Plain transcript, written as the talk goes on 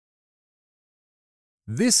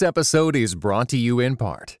This episode is brought to you in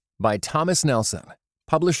part by Thomas Nelson,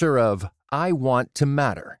 publisher of I Want to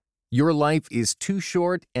Matter. Your life is too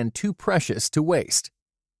short and too precious to waste.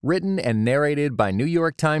 Written and narrated by New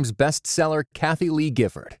York Times bestseller Kathie Lee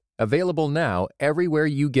Gifford. Available now everywhere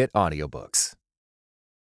you get audiobooks.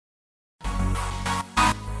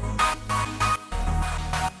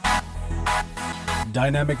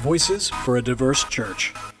 Dynamic voices for a diverse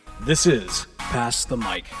church. This is Pass the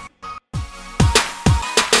Mic.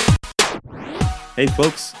 Hey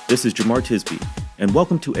folks, this is Jamar Tisby, and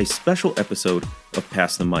welcome to a special episode of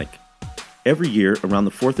Pass the Mic. Every year around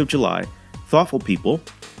the 4th of July, thoughtful people,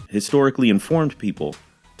 historically informed people,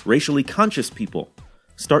 racially conscious people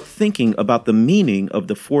start thinking about the meaning of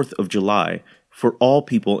the 4th of July for all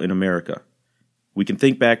people in America. We can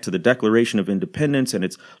think back to the Declaration of Independence and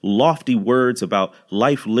its lofty words about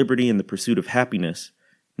life, liberty, and the pursuit of happiness,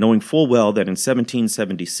 knowing full well that in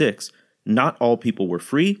 1776, not all people were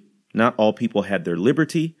free, not all people had their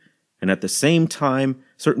liberty, and at the same time,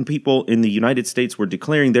 certain people in the United States were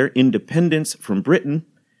declaring their independence from Britain.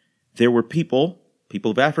 There were people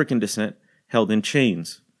of African descent, held in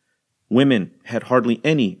chains. Women had hardly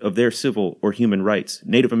any of their civil or human rights.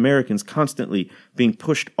 Native Americans constantly being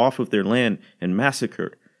pushed off of their land and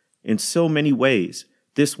massacred. In so many ways,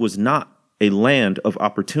 this was not a land of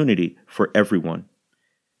opportunity for everyone.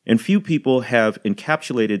 And few people have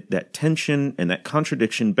encapsulated that tension and that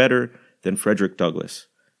contradiction better than Frederick Douglass,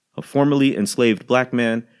 a formerly enslaved black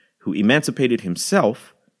man who emancipated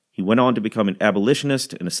himself. He went on to become an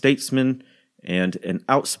abolitionist and a statesman and an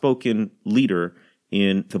outspoken leader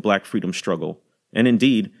in the black freedom struggle, and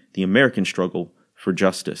indeed the American struggle for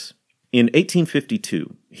justice. In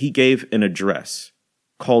 1852, he gave an address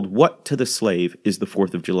called What to the Slave is the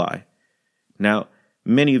 4th of July. Now,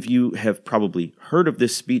 many of you have probably heard of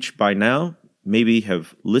this speech by now, maybe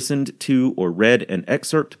have listened to or read an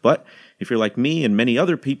excerpt, but if you're like me and many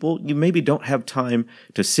other people, you maybe don't have time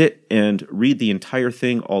to sit and read the entire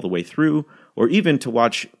thing all the way through, or even to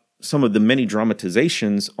watch some of the many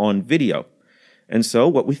dramatizations on video. And so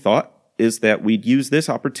what we thought is that we'd use this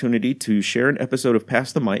opportunity to share an episode of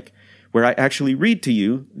Pass the Mic where I actually read to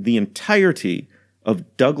you the entirety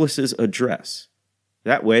of Douglass's address.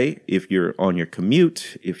 That way, if you're on your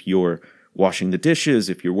commute, if you're washing the dishes,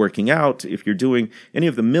 if you're working out, if you're doing any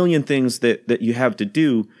of the million things that you have to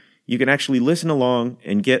do, you can actually listen along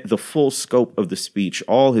and get the full scope of the speech,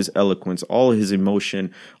 all his eloquence, all his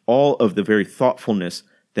emotion, all of the very thoughtfulness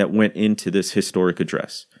that went into this historic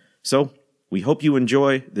address. So, we hope you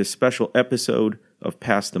enjoy this special episode of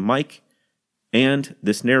Pass the Mic and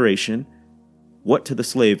this narration, What to the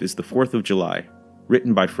Slave is the 4th of July,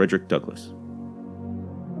 written by Frederick Douglass.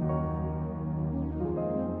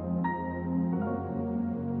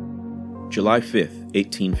 July 5th,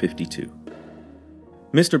 1852.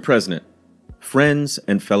 Mr. President, friends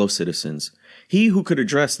and fellow citizens, he who could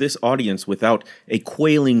address this audience without a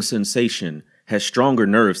quailing sensation has stronger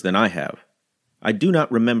nerves than I have. I do not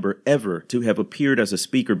remember ever to have appeared as a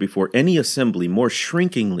speaker before any assembly more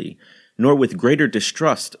shrinkingly, nor with greater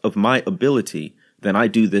distrust of my ability than I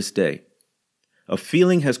do this day. A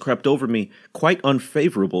feeling has crept over me quite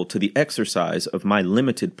unfavorable to the exercise of my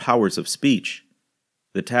limited powers of speech.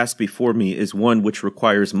 The task before me is one which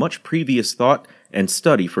requires much previous thought and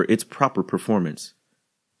study for its proper performance.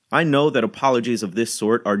 I know that apologies of this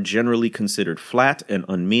sort are generally considered flat and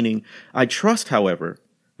unmeaning. I trust, however,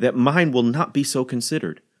 that mine will not be so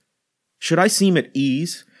considered. Should I seem at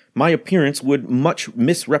ease, my appearance would much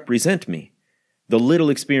misrepresent me. The little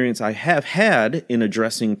experience I have had in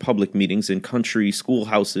addressing public meetings in country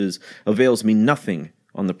schoolhouses avails me nothing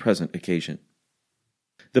on the present occasion.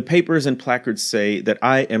 The papers and placards say that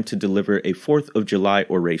I am to deliver a 4th of July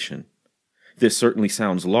oration. This certainly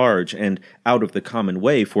sounds large and out of the common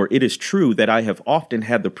way, for it is true that I have often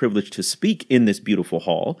had the privilege to speak in this beautiful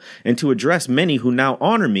hall and to address many who now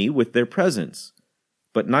honor me with their presence.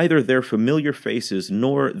 But neither their familiar faces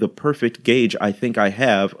nor the perfect gauge I think I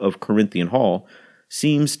have of Corinthian Hall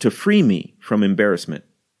seems to free me from embarrassment.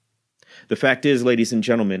 The fact is, ladies and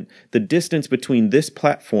gentlemen, the distance between this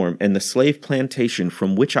platform and the slave plantation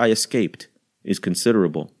from which I escaped is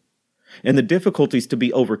considerable, and the difficulties to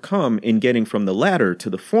be overcome in getting from the latter to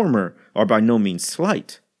the former are by no means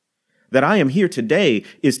slight. That I am here today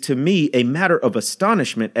is to me a matter of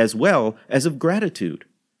astonishment as well as of gratitude.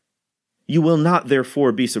 You will not,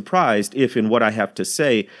 therefore, be surprised if, in what I have to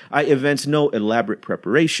say, I evince no elaborate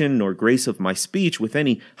preparation nor grace of my speech with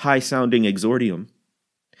any high-sounding exordium.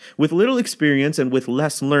 With little experience and with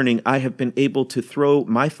less learning, I have been able to throw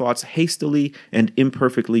my thoughts hastily and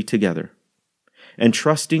imperfectly together. And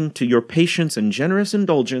trusting to your patience and generous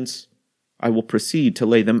indulgence, I will proceed to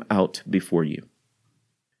lay them out before you.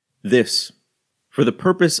 This, for the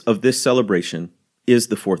purpose of this celebration, is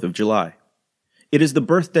the 4th of July. It is the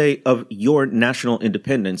birthday of your national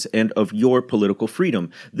independence and of your political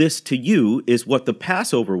freedom. This, to you, is what the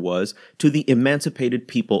Passover was to the emancipated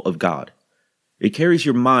people of God. It carries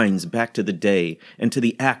your minds back to the day and to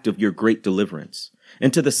the act of your great deliverance,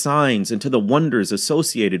 and to the signs and to the wonders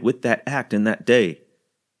associated with that act and that day.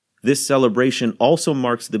 This celebration also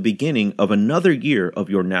marks the beginning of another year of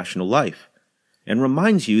your national life, and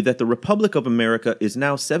reminds you that the Republic of America is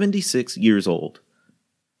now 76 years old.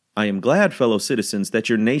 I am glad, fellow citizens, that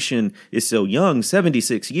your nation is so young.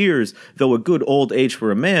 76 years, though a good old age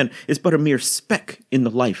for a man, is but a mere speck in the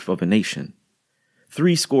life of a nation.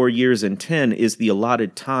 70 years and 10 is the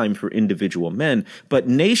allotted time for individual men, but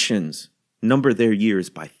nations number their years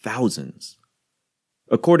by thousands.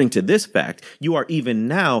 According to this fact, you are even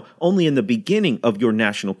now only in the beginning of your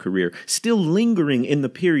national career, still lingering in the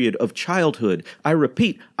period of childhood. I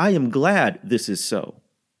repeat, I am glad this is so.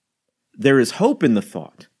 There is hope in the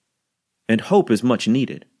thought, and hope is much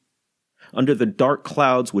needed. Under the dark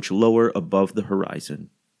clouds which lower above the horizon,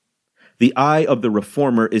 the eye of the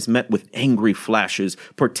reformer is met with angry flashes,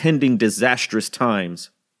 portending disastrous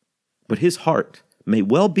times. But his heart may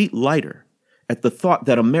well beat lighter at the thought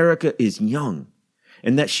that America is young,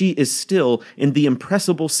 and that she is still in the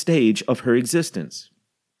impressible stage of her existence.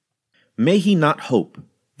 May he not hope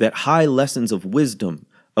that high lessons of wisdom,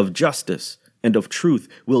 of justice, and of truth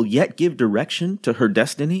will yet give direction to her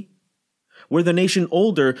destiny? Were the nation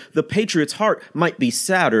older, the patriot's heart might be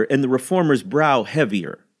sadder and the reformer's brow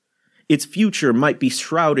heavier. Its future might be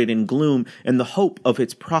shrouded in gloom, and the hope of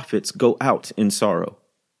its prophets go out in sorrow.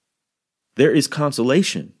 There is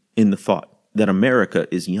consolation in the thought that America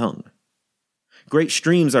is young. Great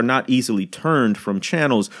streams are not easily turned from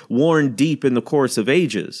channels worn deep in the course of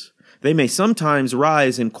ages. They may sometimes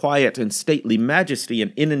rise in quiet and stately majesty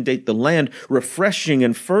and inundate the land, refreshing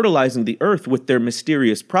and fertilizing the earth with their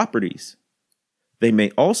mysterious properties. They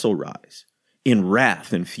may also rise in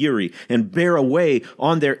wrath and fury and bear away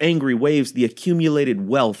on their angry waves the accumulated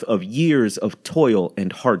wealth of years of toil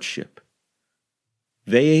and hardship.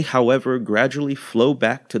 They, however, gradually flow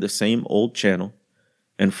back to the same old channel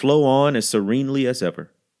and flow on as serenely as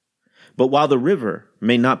ever. But while the river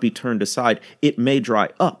may not be turned aside, it may dry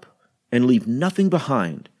up and leave nothing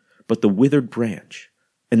behind but the withered branch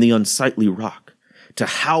and the unsightly rock, to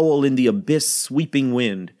howl in the abyss-sweeping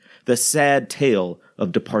wind the sad tale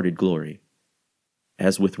of departed glory.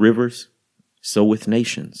 As with rivers, so with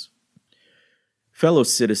nations. Fellow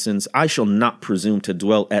citizens, I shall not presume to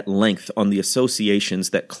dwell at length on the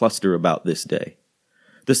associations that cluster about this day.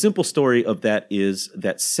 The simple story of that is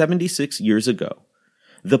that 76 years ago,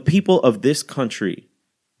 the people of this country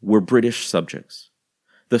were British subjects.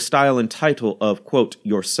 The style and title of, quote,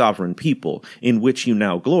 your sovereign people, in which you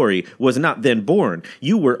now glory, was not then born.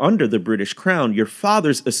 You were under the British crown. Your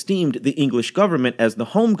fathers esteemed the English government as the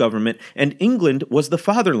home government, and England was the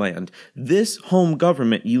fatherland. This home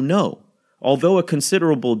government, you know, although a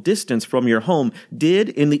considerable distance from your home, did,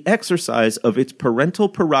 in the exercise of its parental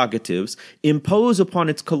prerogatives, impose upon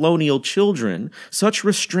its colonial children such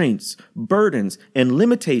restraints, burdens, and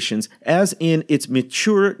limitations as in its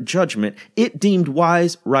mature judgment it deemed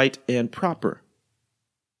wise, right, and proper.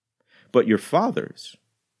 But your fathers,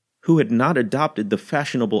 who had not adopted the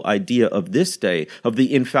fashionable idea of this day of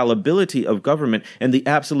the infallibility of government and the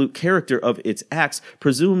absolute character of its acts,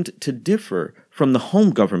 presumed to differ from the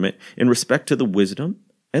home government in respect to the wisdom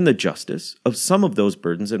and the justice of some of those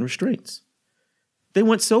burdens and restraints. They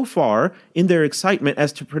went so far in their excitement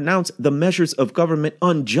as to pronounce the measures of government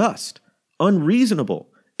unjust, unreasonable,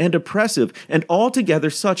 and oppressive, and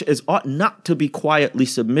altogether such as ought not to be quietly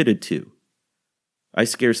submitted to. I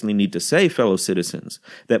scarcely need to say, fellow citizens,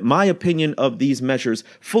 that my opinion of these measures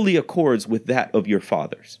fully accords with that of your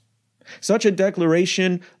fathers. Such a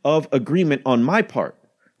declaration of agreement on my part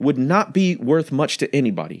would not be worth much to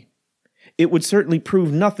anybody. It would certainly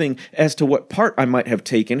prove nothing as to what part I might have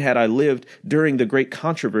taken had I lived during the great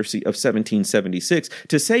controversy of 1776.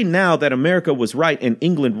 To say now that America was right and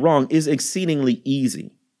England wrong is exceedingly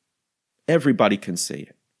easy. Everybody can say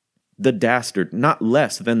it. The dastard, not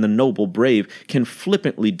less than the noble brave, can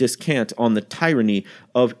flippantly descant on the tyranny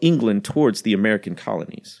of England towards the American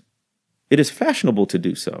colonies. It is fashionable to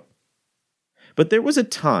do so. But there was a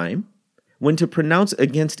time when to pronounce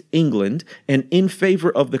against England and in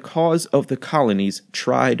favor of the cause of the colonies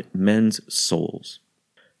tried men's souls.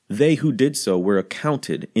 They who did so were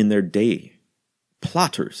accounted in their day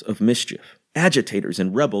plotters of mischief, agitators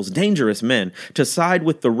and rebels, dangerous men, to side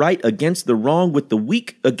with the right against the wrong, with the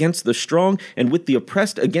weak against the strong, and with the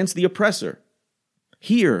oppressed against the oppressor.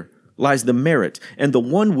 Here lies the merit, and the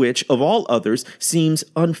one which, of all others, seems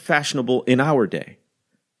unfashionable in our day.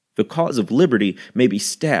 The cause of liberty may be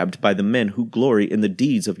stabbed by the men who glory in the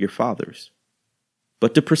deeds of your fathers.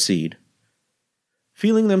 But to proceed,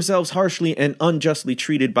 feeling themselves harshly and unjustly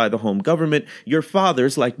treated by the home government, your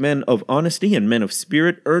fathers, like men of honesty and men of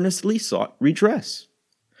spirit, earnestly sought redress.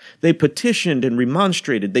 They petitioned and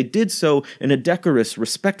remonstrated. They did so in a decorous,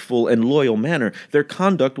 respectful, and loyal manner. Their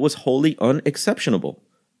conduct was wholly unexceptionable.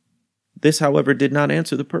 This, however, did not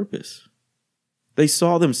answer the purpose. They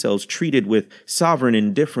saw themselves treated with sovereign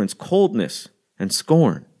indifference, coldness, and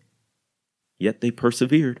scorn. Yet they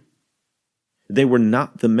persevered. They were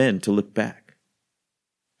not the men to look back.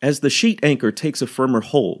 As the sheet anchor takes a firmer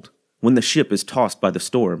hold when the ship is tossed by the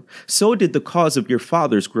storm, so did the cause of your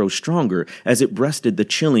fathers grow stronger as it breasted the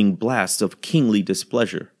chilling blasts of kingly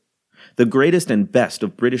displeasure. The greatest and best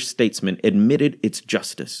of British statesmen admitted its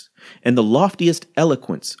justice, and the loftiest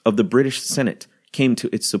eloquence of the British Senate came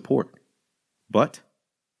to its support. But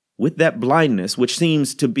with that blindness which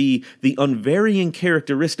seems to be the unvarying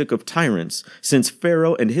characteristic of tyrants, since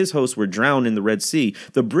Pharaoh and his hosts were drowned in the Red Sea,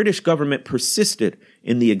 the British government persisted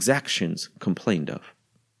in the exactions complained of.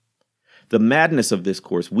 The madness of this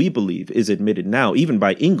course, we believe, is admitted now, even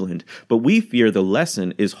by England, but we fear the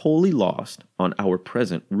lesson is wholly lost on our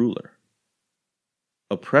present ruler.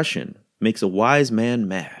 Oppression makes a wise man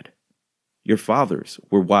mad. Your fathers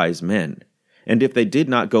were wise men, and if they did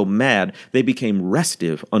not go mad, they became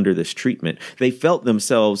restive under this treatment. They felt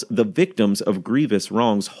themselves the victims of grievous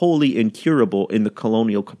wrongs, wholly incurable in the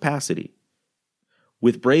colonial capacity.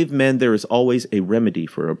 With brave men, there is always a remedy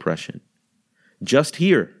for oppression. Just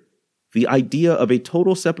here, the idea of a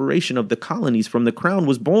total separation of the colonies from the crown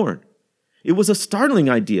was born. It was a startling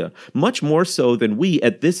idea, much more so than we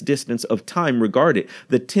at this distance of time regard it.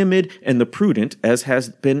 The timid and the prudent, as has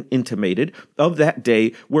been intimated, of that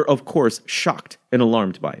day were of course shocked and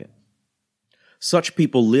alarmed by it. Such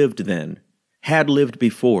people lived then, had lived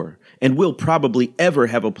before, and will probably ever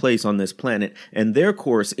have a place on this planet, and their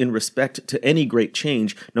course in respect to any great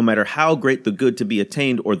change, no matter how great the good to be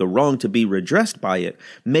attained or the wrong to be redressed by it,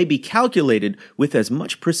 may be calculated with as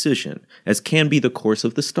much precision as can be the course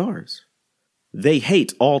of the stars. They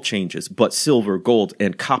hate all changes but silver, gold,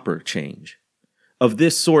 and copper change. Of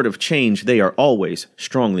this sort of change they are always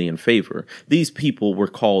strongly in favor. These people were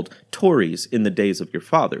called Tories in the days of your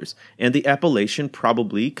fathers, and the appellation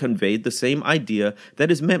probably conveyed the same idea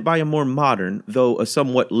that is meant by a more modern, though a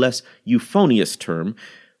somewhat less euphonious term,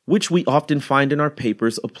 which we often find in our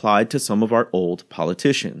papers applied to some of our old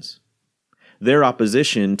politicians. Their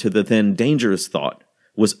opposition to the then dangerous thought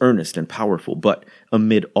was earnest and powerful, but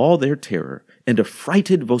amid all their terror and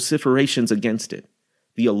affrighted vociferations against it,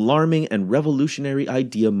 the alarming and revolutionary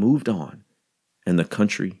idea moved on, and the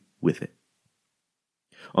country with it.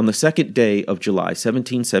 On the 2nd day of July,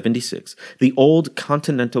 1776, the old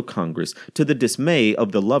Continental Congress, to the dismay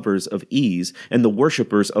of the lovers of ease and the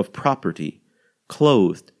worshippers of property,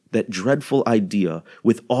 clothed that dreadful idea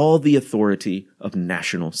with all the authority of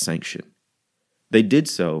national sanction. They did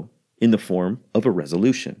so in the form of a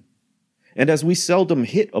resolution. And as we seldom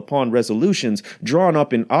hit upon resolutions drawn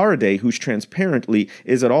up in our day whose transparently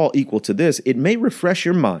is at all equal to this, it may refresh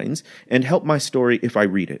your minds and help my story if I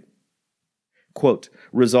read it. Quote,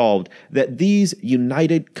 resolved that these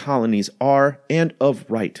united colonies are, and of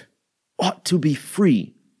right, ought to be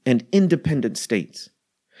free and independent states,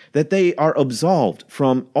 that they are absolved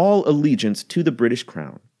from all allegiance to the British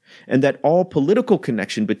Crown, and that all political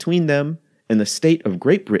connection between them and the state of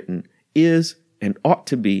Great Britain is and ought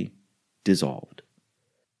to be dissolved.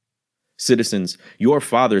 Citizens, your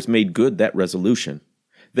fathers made good that resolution.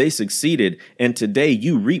 They succeeded, and today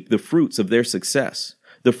you reap the fruits of their success.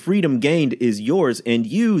 The freedom gained is yours, and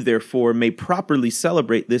you, therefore, may properly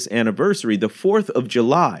celebrate this anniversary. The 4th of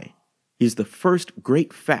July is the first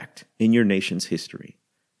great fact in your nation's history,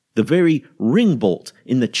 the very ring bolt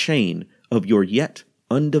in the chain of your yet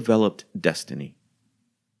undeveloped destiny.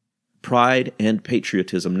 Pride and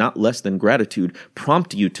patriotism, not less than gratitude,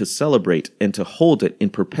 prompt you to celebrate and to hold it in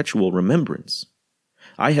perpetual remembrance.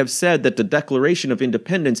 I have said that the Declaration of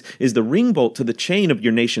Independence is the ring bolt to the chain of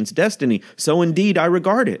your nation's destiny, so indeed I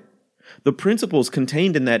regard it. The principles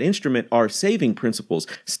contained in that instrument are saving principles.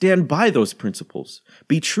 Stand by those principles.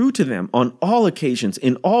 Be true to them on all occasions,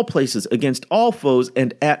 in all places, against all foes,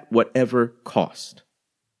 and at whatever cost.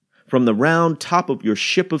 From the round top of your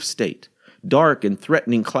ship of state, dark and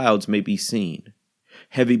threatening clouds may be seen.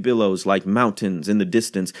 Heavy billows like mountains in the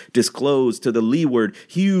distance disclose to the leeward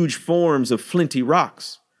huge forms of flinty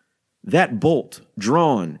rocks. That bolt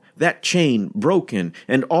drawn, that chain broken,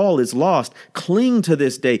 and all is lost. Cling to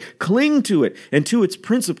this day, cling to it and to its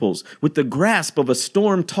principles with the grasp of a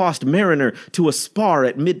storm-tossed mariner to a spar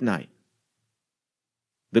at midnight.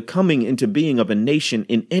 The coming into being of a nation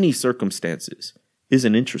in any circumstances is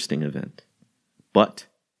an interesting event. But,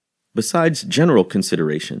 besides general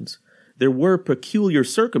considerations, there were peculiar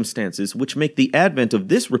circumstances which make the advent of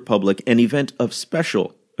this republic an event of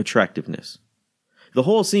special attractiveness. The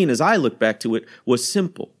whole scene, as I look back to it, was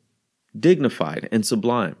simple, dignified, and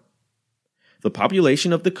sublime. The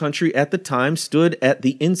population of the country at the time stood at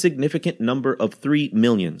the insignificant number of 3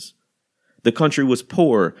 millions. The country was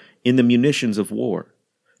poor in the munitions of war.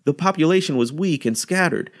 The population was weak and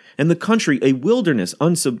scattered, and the country a wilderness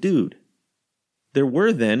unsubdued. There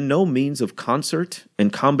were then no means of concert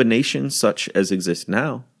and combination such as exist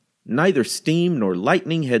now. Neither steam nor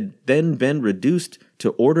lightning had then been reduced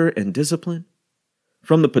to order and discipline.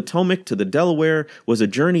 From the Potomac to the Delaware was a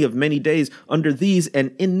journey of many days. Under these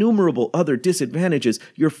and innumerable other disadvantages,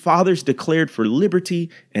 your fathers declared for liberty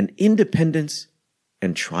and independence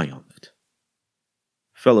and triumphed.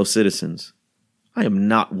 Fellow citizens, I am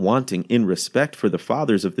not wanting in respect for the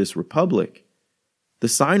fathers of this republic. The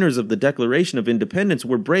signers of the Declaration of Independence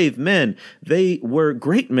were brave men. They were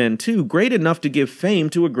great men, too, great enough to give fame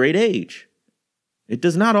to a great age. It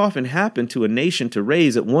does not often happen to a nation to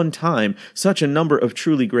raise at one time such a number of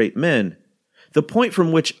truly great men. The point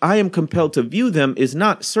from which I am compelled to view them is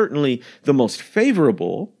not certainly the most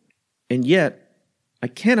favorable, and yet I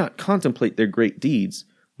cannot contemplate their great deeds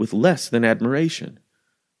with less than admiration.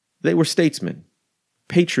 They were statesmen,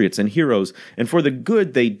 patriots, and heroes, and for the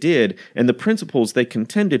good they did and the principles they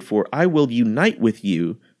contended for, I will unite with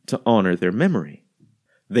you to honor their memory.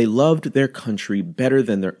 They loved their country better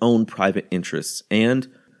than their own private interests, and,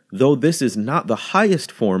 though this is not the highest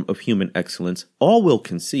form of human excellence, all will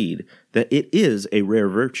concede that it is a rare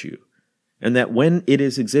virtue, and that when it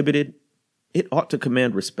is exhibited, it ought to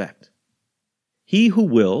command respect. He who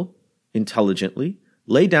will, intelligently,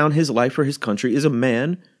 lay down his life for his country is a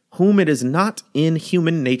man whom it is not in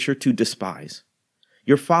human nature to despise.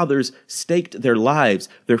 Your fathers staked their lives,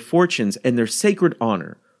 their fortunes, and their sacred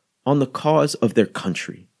honor on the cause of their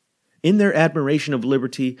country. In their admiration of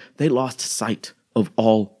liberty, they lost sight of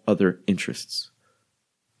all other interests.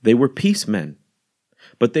 They were peacemen,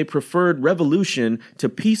 but they preferred revolution to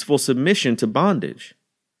peaceful submission to bondage.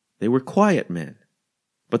 They were quiet men,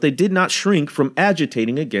 but they did not shrink from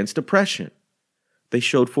agitating against oppression. They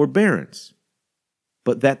showed forbearance,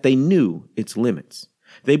 but that they knew its limits.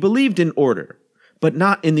 They believed in order, but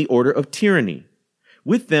not in the order of tyranny.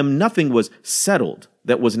 With them, nothing was settled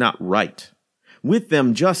that was not right. With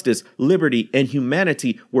them, justice, liberty, and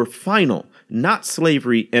humanity were final, not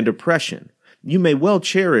slavery and oppression. You may well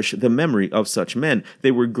cherish the memory of such men. They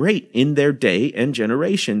were great in their day and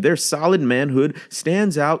generation. Their solid manhood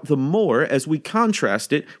stands out the more as we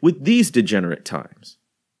contrast it with these degenerate times.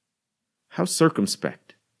 How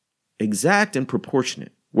circumspect, exact, and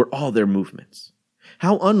proportionate were all their movements.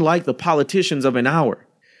 How unlike the politicians of an hour.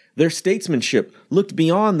 Their statesmanship looked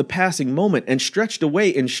beyond the passing moment and stretched away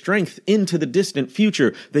in strength into the distant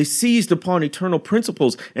future. They seized upon eternal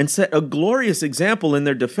principles and set a glorious example in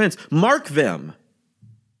their defense. Mark them!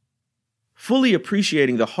 Fully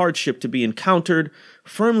appreciating the hardship to be encountered,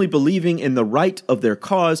 firmly believing in the right of their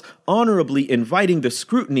cause, honorably inviting the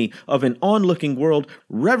scrutiny of an onlooking world,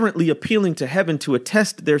 reverently appealing to heaven to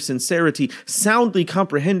attest their sincerity, soundly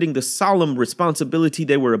comprehending the solemn responsibility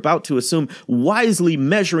they were about to assume, wisely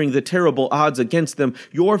measuring the terrible odds against them,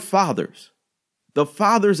 your fathers, the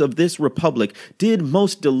fathers of this republic, did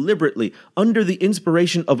most deliberately, under the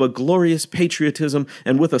inspiration of a glorious patriotism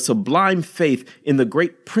and with a sublime faith in the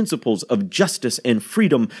great principles of justice and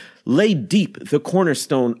freedom, lay deep the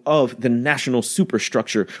cornerstone of the national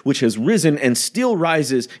superstructure which has risen and still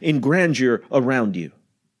rises in grandeur around you.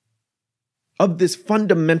 Of this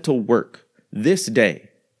fundamental work, this day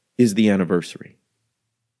is the anniversary.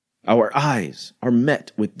 Our eyes are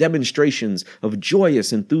met with demonstrations of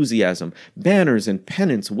joyous enthusiasm. Banners and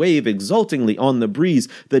pennants wave exultingly on the breeze.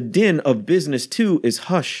 The din of business, too, is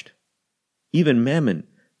hushed. Even Mammon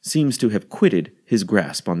seems to have quitted his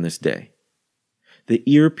grasp on this day. The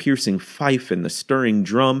ear-piercing fife and the stirring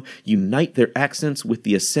drum unite their accents with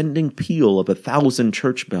the ascending peal of 1,000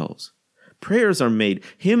 church bells. Prayers are made,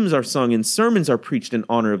 hymns are sung, and sermons are preached in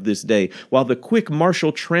honor of this day, while the quick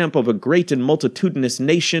martial tramp of a great and multitudinous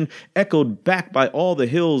nation, echoed back by all the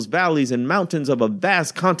hills, valleys, and mountains of a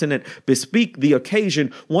vast continent, bespeak the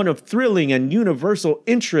occasion, one of thrilling and universal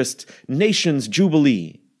interest, nation's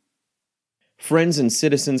jubilee. Friends and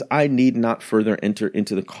citizens, I need not further enter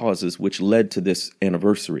into the causes which led to this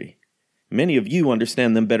anniversary. Many of you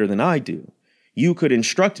understand them better than I do. You could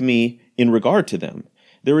instruct me in regard to them.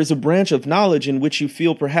 There is a branch of knowledge in which you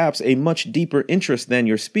feel perhaps a much deeper interest than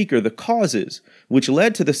your speaker. The causes which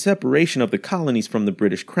led to the separation of the colonies from the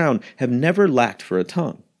British Crown have never lacked for a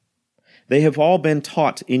tongue. They have all been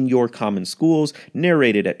taught in your common schools,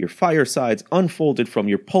 narrated at your firesides, unfolded from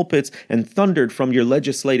your pulpits, and thundered from your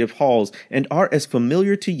legislative halls, and are as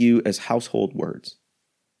familiar to you as household words.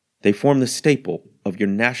 They form the staple of your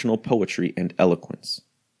national poetry and eloquence.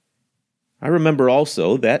 I remember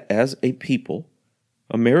also that as a people,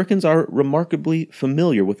 Americans are remarkably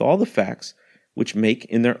familiar with all the facts which make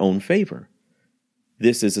in their own favor.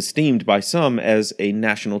 This is esteemed by some as a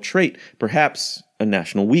national trait, perhaps a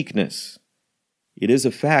national weakness. It is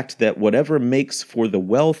a fact that whatever makes for the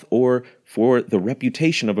wealth or for the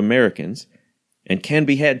reputation of Americans, and can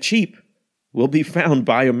be had cheap, will be found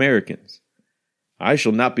by Americans. I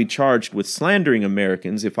shall not be charged with slandering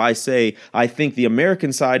Americans if I say I think the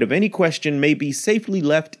American side of any question may be safely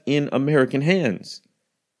left in American hands.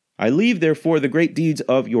 I leave, therefore, the great deeds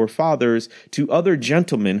of your fathers to other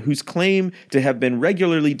gentlemen whose claim to have been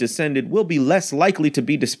regularly descended will be less likely to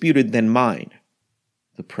be disputed than mine,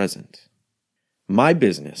 the present. My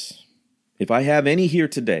business, if I have any here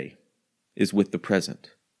today, is with the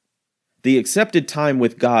present. The accepted time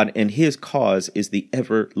with God and his cause is the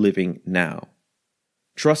ever-living now.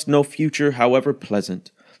 Trust no future, however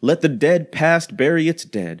pleasant. Let the dead past bury its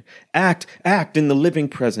dead. Act in the living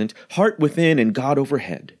present, heart within and God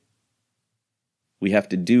overhead. We have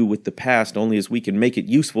to do with the past only as we can make it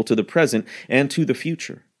useful to the present and to the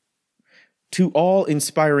future. To all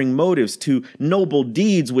inspiring motives, to noble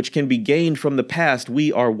deeds which can be gained from the past,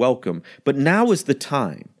 we are welcome. But now is the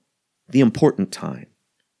time, the important time.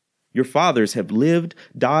 Your fathers have lived,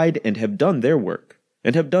 died, and have done their work,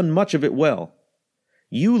 and have done much of it well.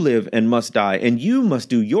 You live and must die, and you must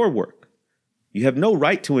do your work. You have no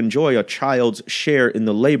right to enjoy a child's share in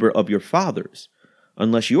the labor of your fathers,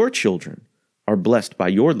 unless your children are blessed by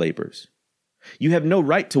your labors. You have no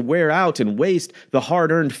right to wear out and waste the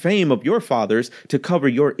hard-earned fame of your fathers to cover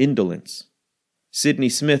your indolence. Sidney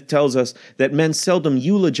Smith tells us that men seldom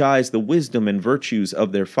eulogize the wisdom and virtues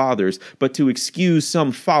of their fathers, but to excuse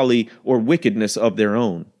some folly or wickedness of their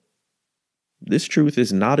own. This truth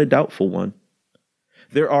is not a doubtful one.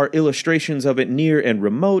 There are illustrations of it near and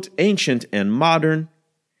remote, ancient and modern.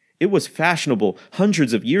 It was fashionable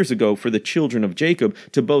hundreds of years ago for the children of Jacob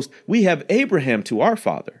to boast, "We have Abraham to our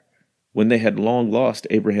father," when they had long lost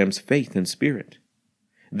Abraham's faith and spirit.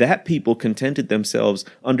 That people contented themselves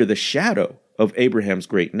under the shadow of Abraham's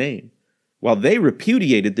great name, while they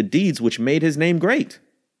repudiated the deeds which made his name great.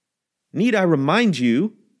 Need I remind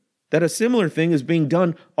you that a similar thing is being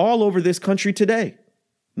done all over this country today?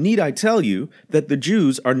 Need I tell you that the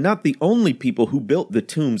Jews are not the only people who built the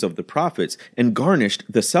tombs of the prophets and garnished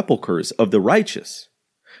the sepulchres of the righteous?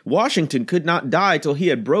 Washington could not die till he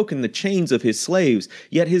had broken the chains of his slaves,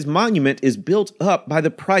 yet his monument is built up by the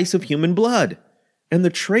price of human blood. And the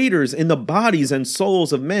traitors in the bodies and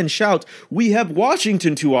souls of men shout, "We have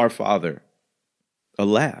Washington to our father."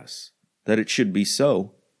 Alas, that it should be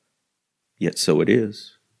so, yet so it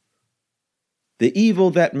is. The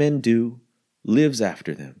evil that men do lives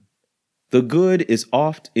after them. The good is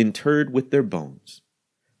oft interred with their bones.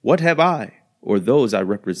 What have I, or those I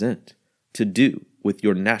represent, to do with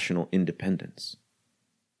your national independence?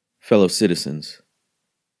 Fellow citizens,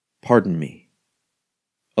 pardon me.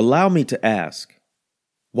 Allow me to ask,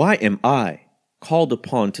 why am I called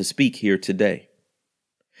upon to speak here today?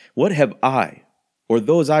 What have I, or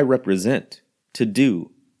those I represent, to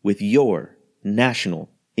do with your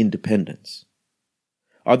national independence?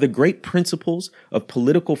 Are the great principles of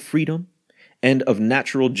political freedom and of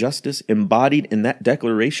natural justice embodied in that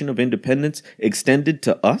Declaration of Independence extended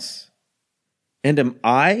to us? And am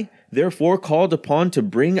I, therefore, called upon to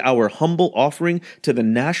bring our humble offering to the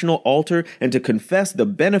national altar and to confess the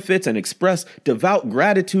benefits and express devout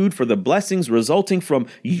gratitude for the blessings resulting from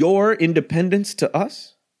your independence to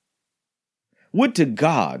us? Would to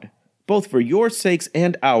God, both for your sakes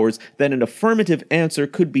and ours, that an affirmative answer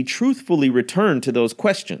could be truthfully returned to those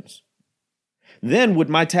questions. Then would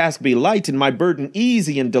my task be light and my burden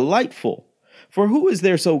easy and delightful. For who is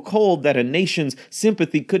there so cold that a nation's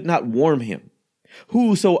sympathy could not warm him?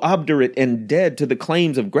 Who so obdurate and dead to the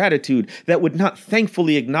claims of gratitude that would not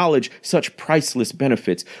thankfully acknowledge such priceless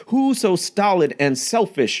benefits? Who so stolid and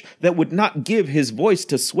selfish that would not give his voice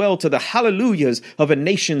to swell to the hallelujahs of a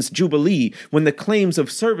nation's jubilee when the claims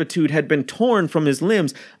of servitude had been torn from his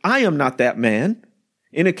limbs? I am not that man.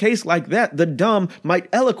 In a case like that, the dumb might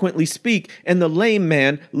eloquently speak and the lame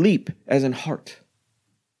man leap as an hart.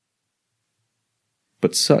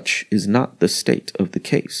 But such is not the state of the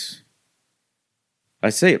case. I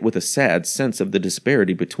say it with a sad sense of the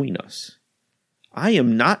disparity between us. I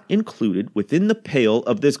am not included within the pale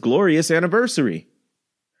of this glorious anniversary.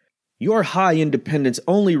 Your high independence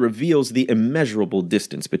only reveals the immeasurable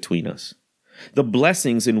distance between us. The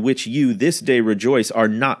blessings in which you this day rejoice are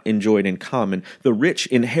not enjoyed in common. The rich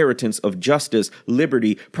inheritance of justice,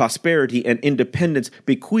 liberty, prosperity, and independence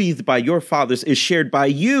bequeathed by your fathers is shared by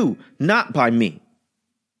you, not by me.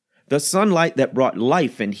 The sunlight that brought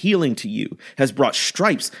life and healing to you has brought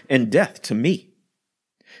stripes and death to me.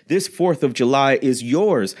 This 4th of July is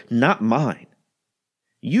yours, not mine.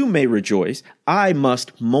 You may rejoice, I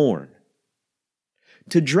must mourn.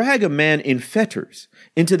 To drag a man in fetters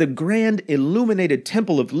into the grand illuminated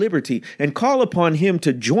temple of liberty and call upon him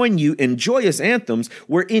to join you in joyous anthems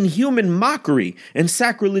were inhuman mockery and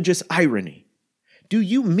sacrilegious irony. Do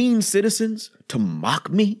you mean, citizens, to mock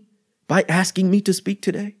me by asking me to speak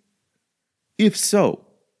today? If so,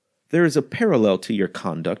 there is a parallel to your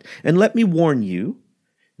conduct, and let me warn you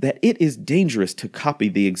that it is dangerous to copy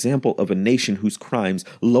the example of a nation whose crimes,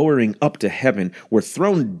 lowering up to heaven, were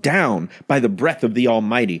thrown down by the breath of the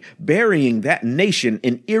Almighty, burying that nation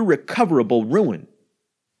in irrecoverable ruin.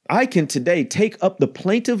 I can today take up the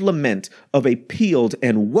plaintive lament of a peeled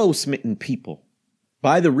and woe-smitten people.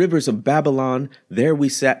 By the rivers of Babylon, there we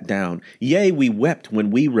sat down. Yea, we wept when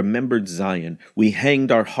we remembered Zion. We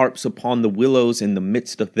hanged our harps upon the willows in the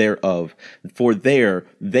midst thereof. For there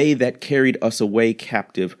they that carried us away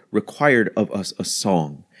captive required of us a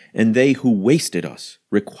song. And they who wasted us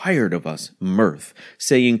required of us mirth,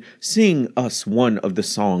 saying, Sing us one of the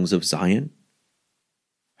songs of Zion.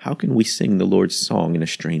 How can we sing the Lord's song in a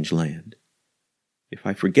strange land? If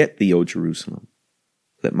I forget thee, O Jerusalem,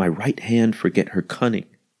 let my right hand forget her cunning.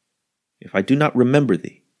 If I do not remember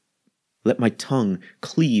thee, let my tongue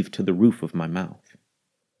cleave to the roof of my mouth.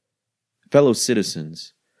 Fellow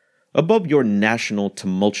citizens, above your national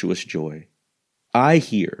tumultuous joy, I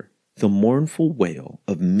hear the mournful wail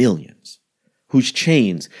of millions whose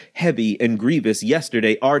chains, heavy and grievous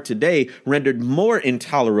yesterday, are today rendered more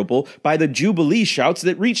intolerable by the jubilee shouts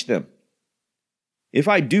that reach them. If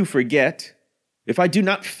I do forget, if I do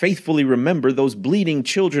not faithfully remember those bleeding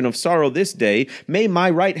children of sorrow this day, may my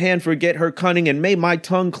right hand forget her cunning, and may my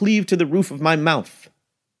tongue cleave to the roof of my mouth.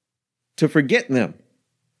 To forget them,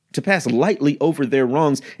 to pass lightly over their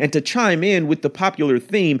wrongs, and to chime in with the popular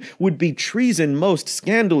theme would be treason most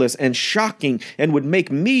scandalous and shocking, and would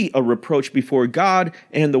make me a reproach before God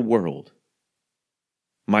and the world.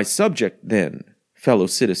 My subject, then, fellow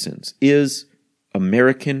citizens, is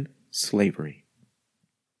American slavery.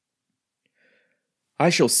 I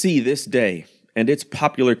shall see this day and its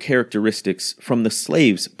popular characteristics from the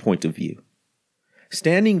slave's point of view.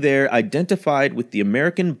 Standing there identified with the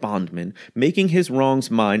American bondman, making his wrongs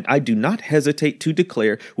mine, I do not hesitate to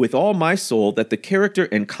declare with all my soul that the character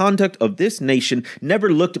and conduct of this nation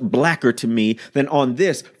never looked blacker to me than on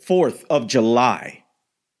this 4th of July.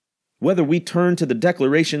 Whether we turn to the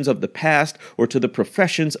declarations of the past or to the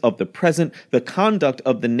professions of the present, the conduct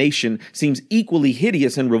of the nation seems equally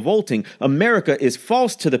hideous and revolting. America is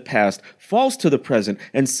false to the past, false to the present,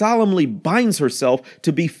 and solemnly binds herself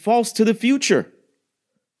to be false to the future.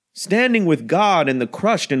 Standing with God and the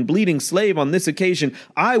crushed and bleeding slave on this occasion,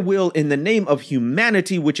 I will, in the name of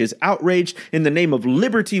humanity which is outraged, in the name of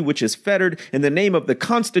liberty which is fettered, in the name of the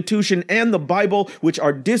Constitution and the Bible which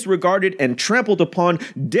are disregarded and trampled upon,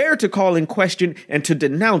 dare to call in question and to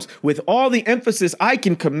denounce with all the emphasis I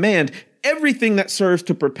can command everything that serves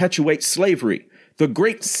to perpetuate slavery, the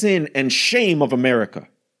great sin and shame of America.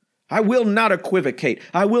 I will not equivocate.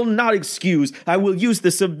 I will not excuse. I will use the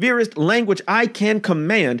severest language I can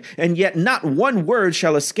command, and yet not one word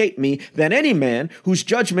shall escape me that any man whose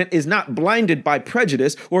judgment is not blinded by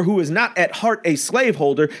prejudice or who is not at heart a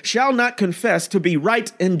slaveholder shall not confess to be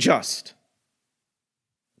right and just.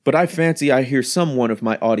 But I fancy I hear someone of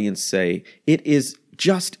my audience say, it is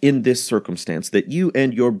just in this circumstance that you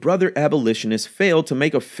and your brother abolitionists failed to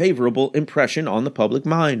make a favorable impression on the public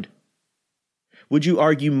mind. Would you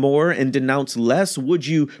argue more and denounce less? Would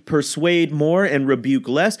you persuade more and rebuke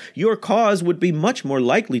less? Your cause would be much more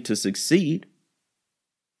likely to succeed.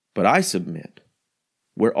 But I submit,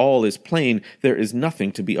 where all is plain, there is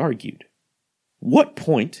nothing to be argued. What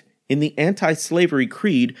point in the anti-slavery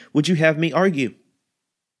creed would you have me argue?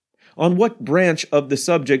 On what branch of the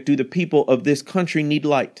subject do the people of this country need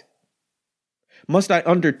light? Must I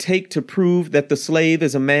undertake to prove that the slave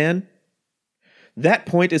is a man? That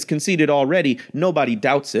point is conceded already. Nobody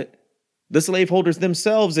doubts it. The slaveholders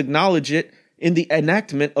themselves acknowledge it in the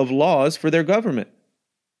enactment of laws for their government.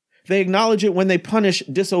 They acknowledge it when they punish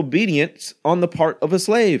disobedience on the part of a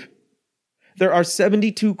slave. There are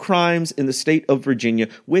 72 crimes in the state of Virginia,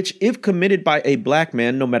 which, if committed by a black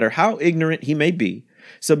man, no matter how ignorant he may be,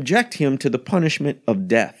 subject him to the punishment of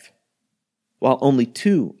death, while only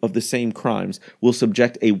 2 of the same crimes will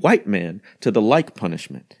subject a white man to the like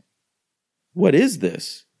punishment. What is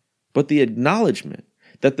this but the acknowledgement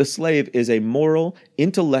that the slave is a moral,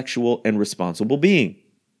 intellectual, and responsible being?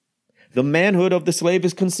 The manhood of the slave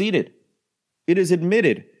is conceded. It is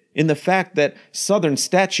admitted in the fact that Southern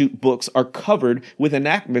statute books are covered with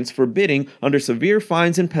enactments forbidding, under severe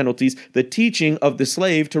fines and penalties, the teaching of the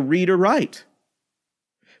slave to read or write.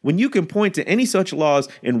 When you can point to any such laws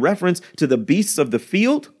in reference to the beasts of the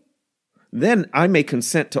field, then I may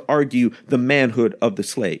consent to argue the manhood of the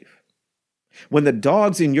slave. When the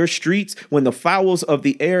dogs in your streets, when the fowls of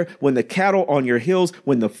the air, when the cattle on your hills,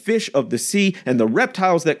 when the fish of the sea and the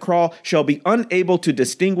reptiles that crawl shall be unable to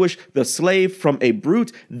distinguish the slave from a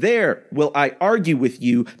brute, there will I argue with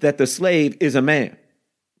you that the slave is a man.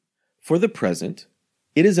 For the present,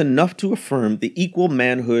 it is enough to affirm the equal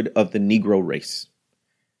manhood of the Negro race.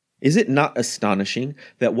 Is it not astonishing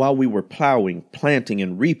that while we were plowing, planting,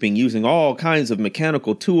 and reaping, using all kinds of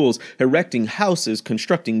mechanical tools, erecting houses,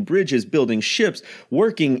 constructing bridges, building ships,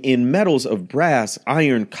 working in metals of brass,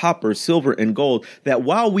 iron, copper, silver, and gold, that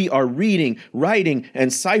while we are reading, writing,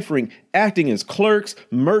 and ciphering, acting as clerks,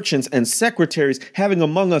 merchants, and secretaries, having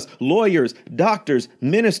among us lawyers, doctors,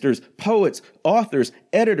 ministers, poets, authors,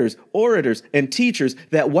 editors, orators, and teachers,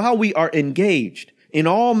 that while we are engaged in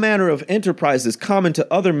all manner of enterprises common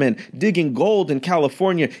to other men, digging gold in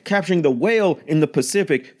California, capturing the whale in the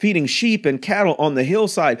Pacific, feeding sheep and cattle on the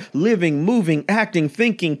hillside, living, moving, acting,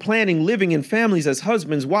 thinking, planning, living in families as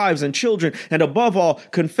husbands, wives, and children, and above all,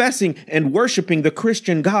 confessing and worshiping the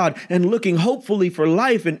Christian God and looking hopefully for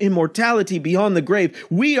life and immortality beyond the grave,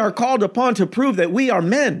 we are called upon to prove that we are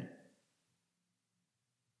men.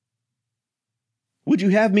 Would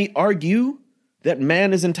you have me argue that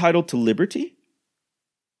man is entitled to liberty?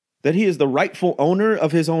 That he is the rightful owner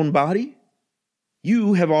of his own body?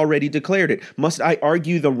 You have already declared it. Must I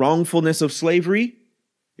argue the wrongfulness of slavery?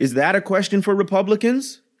 Is that a question for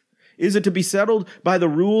Republicans? Is it to be settled by the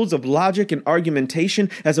rules of logic and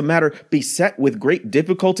argumentation as a matter beset with great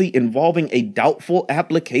difficulty involving a doubtful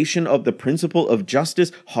application of the principle of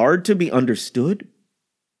justice hard to be understood?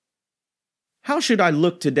 How should I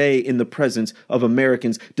look today in the presence of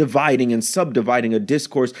Americans dividing and subdividing a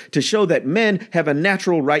discourse to show that men have a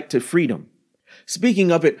natural right to freedom,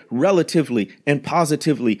 speaking of it relatively and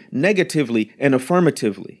positively, negatively and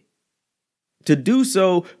affirmatively? To do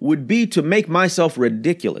so would be to make myself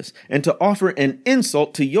ridiculous and to offer an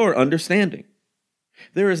insult to your understanding.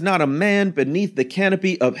 There is not a man beneath the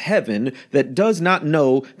canopy of heaven that does not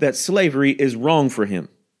know that slavery is wrong for him.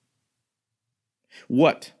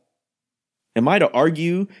 What? Am I to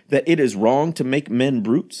argue that it is wrong to make men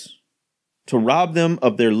brutes? To rob them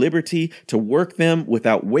of their liberty, to work them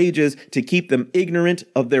without wages, to keep them ignorant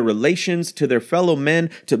of their relations to their fellow men,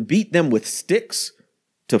 to beat them with sticks,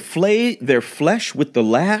 to flay their flesh with the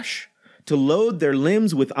lash, to load their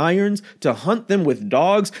limbs with irons, to hunt them with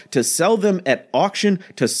dogs, to sell them at auction,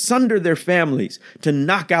 to sunder their families, to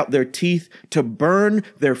knock out their teeth, to burn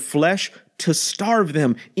their flesh, to starve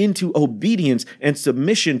them into obedience and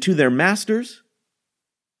submission to their masters?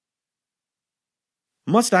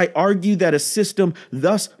 Must I argue that a system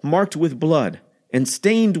thus marked with blood and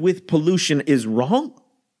stained with pollution is wrong?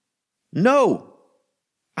 No,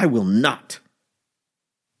 I will not.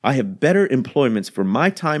 I have better employments for my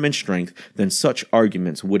time and strength than such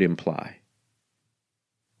arguments would imply.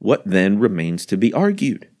 What then remains to be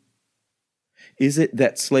argued? Is it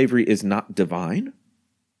that slavery is not divine?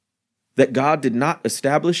 That God did not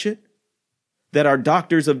establish it? That our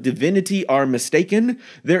doctors of divinity are mistaken?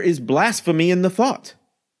 There is blasphemy in the thought.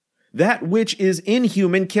 That which is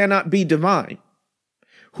inhuman cannot be divine.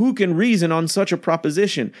 Who can reason on such a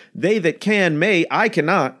proposition? They that can may, I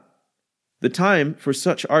cannot. The time for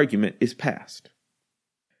such argument is past.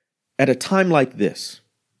 At a time like this,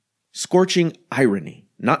 scorching irony,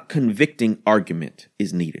 not convicting argument,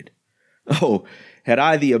 is needed. Oh, had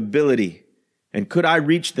I the ability, and could I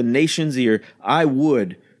reach the nation's ear, I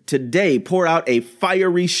would today pour out a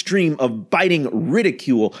fiery stream of biting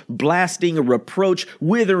ridicule, blasting reproach,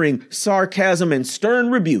 withering sarcasm, and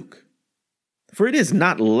stern rebuke. For it is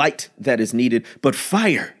not light that is needed, but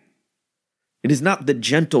fire. It is not the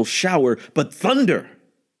gentle shower, but thunder.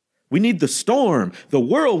 We need the storm, the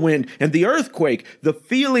whirlwind, and the earthquake. The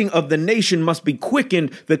feeling of the nation must be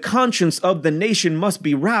quickened. The conscience of the nation must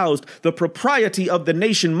be roused. The propriety of the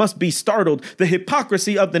nation must be startled. The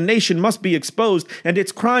hypocrisy of the nation must be exposed, and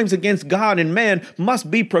its crimes against God and man must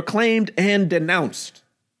be proclaimed and denounced.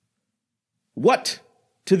 What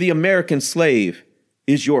to the American slave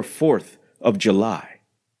is your 4th of July?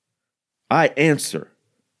 I answer,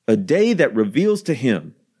 a day that reveals to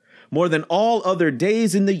him, more than all other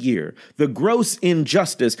days in the year, the gross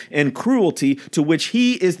injustice and cruelty to which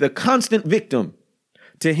he is the constant victim.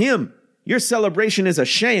 To him, your celebration is a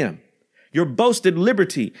sham, your boasted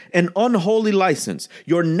liberty an unholy license,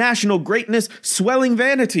 your national greatness swelling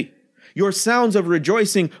vanity. Your sounds of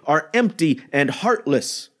rejoicing are empty and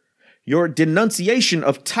heartless. Your denunciation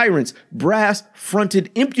of tyrants, brass-fronted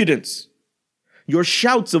impudence. Your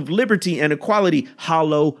shouts of liberty and equality,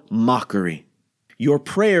 hollow mockery. Your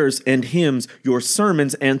prayers and hymns, your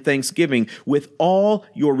sermons and thanksgiving, with all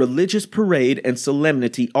your religious parade and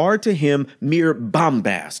solemnity are to him mere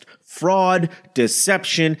bombast, fraud,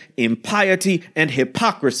 deception, impiety, and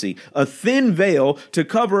hypocrisy, a thin veil to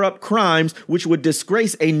cover up crimes which would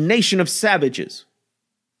disgrace a nation of savages.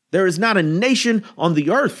 There is not a nation on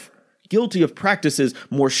the earth guilty of practices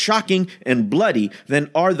more shocking and bloody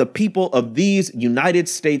than are the people of these United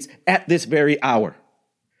States at this very hour.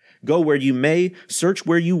 Go where you may, search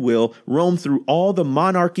where you will, roam through all the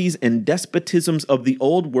monarchies and despotisms of the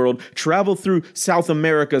old world, travel through South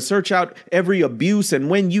America, search out every abuse, and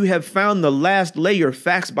when you have found the last, lay your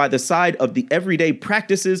facts by the side of the everyday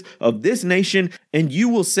practices of this nation, and you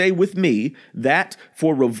will say with me that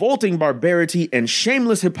for revolting barbarity and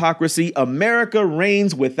shameless hypocrisy, America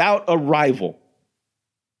reigns without a rival.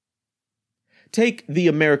 Take the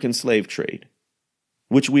American slave trade,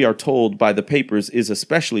 which we are told by the papers is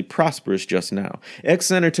especially prosperous just now.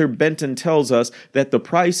 Ex-Senator Benton tells us that the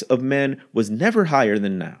price of men was never higher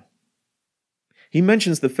than now. He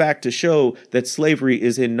mentions the fact to show that slavery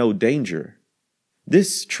is in no danger.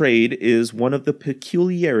 This trade is one of the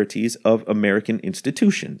peculiarities of American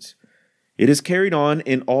institutions. It is carried on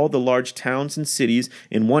in all the large towns and cities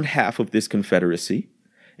in one half of this confederacy,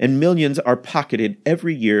 and millions are pocketed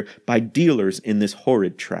every year by dealers in this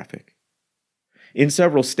horrid traffic. In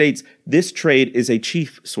several states, this trade is a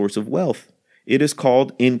chief source of wealth. It is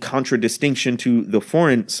called, in contradistinction to the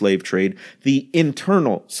foreign slave trade, the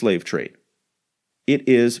internal slave trade. It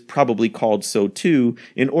is probably called so too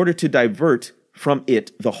in order to divert from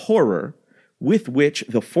it the horror with which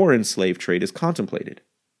the foreign slave trade is contemplated.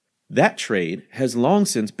 That trade has long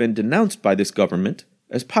since been denounced by this government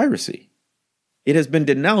as piracy. It has been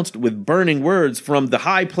denounced with burning words from the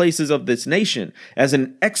high places of this nation as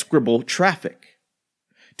an execrable traffic.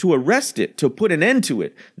 To arrest it, to put an end to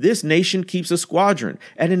it, this nation keeps a squadron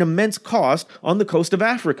at an immense cost on the coast of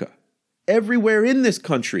Africa. Everywhere in this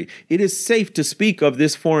country, it is safe to speak of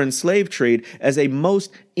this foreign slave trade as a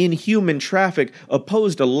most inhuman traffic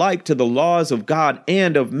opposed alike to the laws of God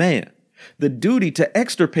and of man. The duty to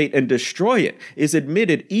extirpate and destroy it is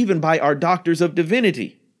admitted even by our doctors of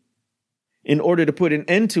divinity. In order to put an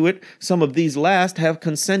end to it, some of these last have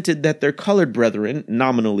consented that their colored brethren,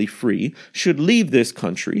 nominally free, should leave this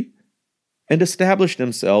country and establish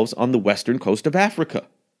themselves on the western coast of Africa.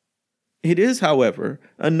 It is, however,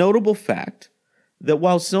 a notable fact that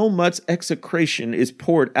while so much execration is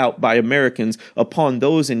poured out by Americans upon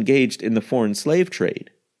those engaged in the foreign slave trade,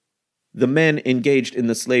 the men engaged in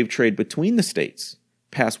the slave trade between the states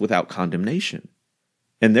pass without condemnation,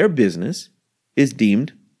 and their business is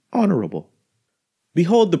deemed honorable.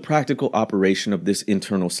 Behold the practical operation of this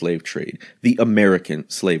internal slave trade, the American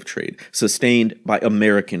slave trade, sustained by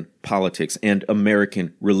American politics and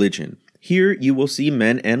American religion. Here you will see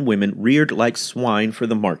men and women reared like swine for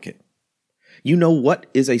the market. You know what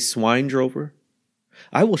is a swine drover?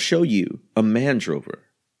 I will show you a man drover.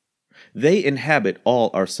 They inhabit all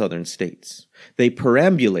our southern states. They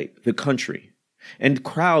perambulate the country and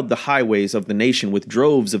crowd the highways of the nation with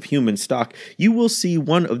droves of human stock. You will see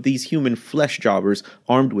one of these human flesh jobbers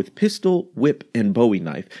armed with pistol, whip, and bowie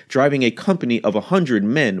knife, driving a company of 100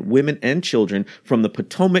 men, women, and children from the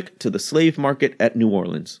Potomac to the slave market at New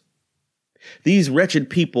Orleans. These wretched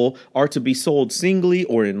people are to be sold singly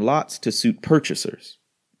or in lots to suit purchasers.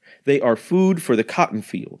 They are food for the cotton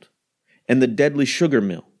field and the deadly sugar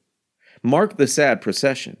mill. Mark the sad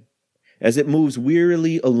procession as it moves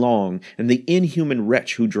wearily along, and the inhuman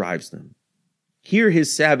wretch who drives them. Hear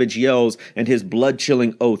his savage yells and his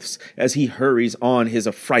blood-chilling oaths as he hurries on his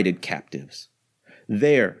affrighted captives.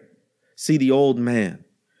 There, see the old man,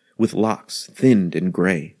 with locks thinned and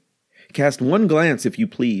gray. Cast one glance, if you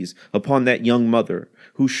please, upon that young mother,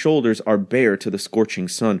 whose shoulders are bare to the scorching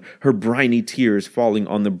sun, her briny tears falling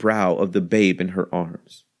on the brow of the babe in her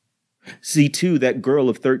arms. See, too, that girl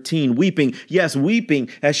of 13, weeping, yes, weeping,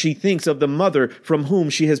 as she thinks of the mother from whom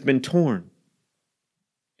she has been torn.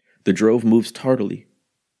 The drove moves tardily.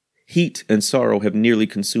 Heat and sorrow have nearly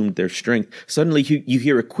consumed their strength. Suddenly you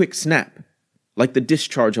hear a quick snap, like the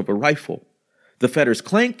discharge of a rifle. The fetters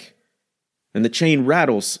clank, and the chain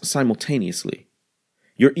rattles simultaneously.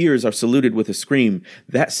 Your ears are saluted with a scream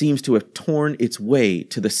that seems to have torn its way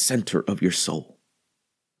to the center of your soul.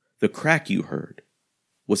 The crack you heard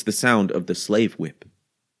was the sound of the slave whip.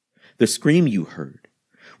 The scream you heard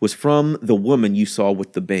was from the woman you saw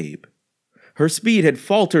with the babe. Her speed had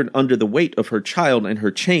faltered under the weight of her child and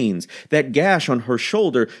her chains. That gash on her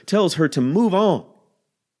shoulder tells her to move on.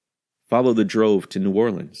 Follow the drove to New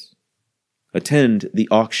Orleans. Attend the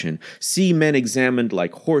auction. See men examined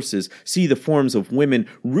like horses. See the forms of women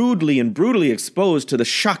rudely and brutally exposed to the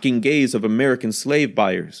shocking gaze of American slave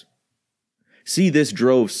buyers. See this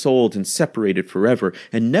drove sold and separated forever,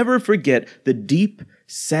 and never forget the deep,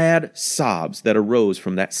 sad sobs that arose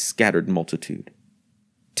from that scattered multitude.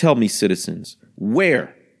 Tell me, citizens,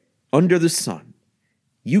 where, under the sun,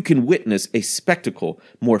 you can witness a spectacle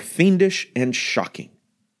more fiendish and shocking.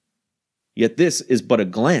 Yet this is but a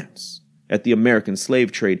glance at the American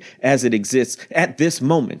slave trade as it exists at this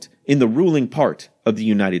moment in the ruling part of the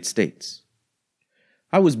United States.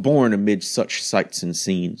 I was born amid such sights and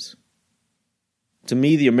scenes. To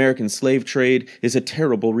me, the American slave trade is a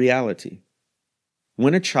terrible reality.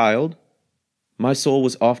 When a child, my soul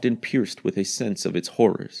was often pierced with a sense of its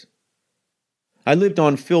horrors. I lived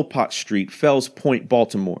on Philpott Street, Fells Point,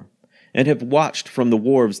 Baltimore, and have watched from the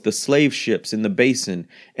wharves the slave ships in the basin,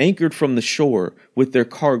 anchored from the shore with their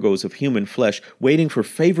cargoes of human flesh, waiting for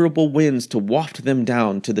favorable winds to waft them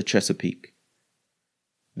down to the Chesapeake.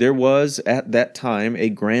 There was at that time a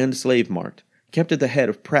grand slave mart, kept at the head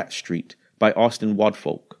of Pratt Street by Austin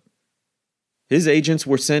Wadfolk. His agents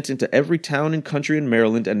were sent into every town and country in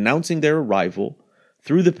Maryland announcing their arrival,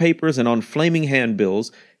 through the papers and on flaming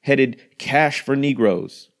handbills headed "Cash for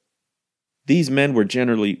Negroes." These men were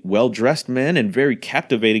generally well-dressed men and very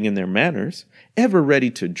captivating in their manners, ever ready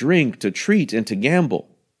to drink, to treat, and to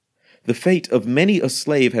gamble. The fate of many a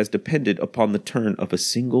slave has depended upon the turn of a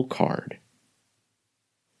single card.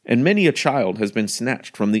 And many a child has been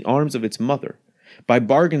snatched from the arms of its mother by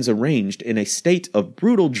bargains arranged in a state of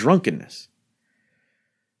brutal drunkenness.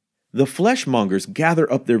 The fleshmongers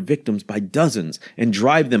gather up their victims by dozens and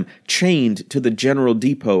drive them chained to the General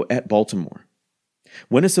Depot at Baltimore.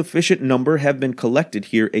 When a sufficient number have been collected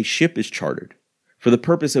here, a ship is chartered for the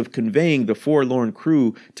purpose of conveying the forlorn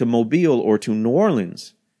crew to Mobile or to New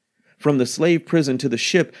Orleans. From the slave prison to the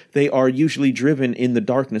ship, they are usually driven in the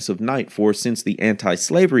darkness of night, for since the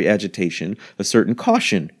anti-slavery agitation, a certain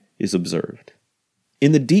caution is observed.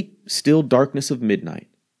 In the deep, still darkness of midnight,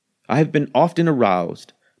 I have been often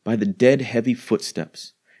aroused by the dead heavy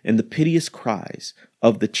footsteps and the piteous cries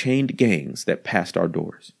of the chained gangs that passed our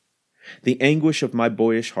doors. The anguish of my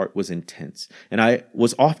boyish heart was intense, and I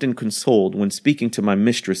was often consoled when speaking to my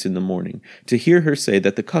mistress in the morning to hear her say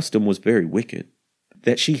that the custom was very wicked,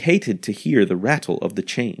 that she hated to hear the rattle of the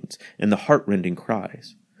chains and the heart-rending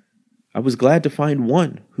cries. I was glad to find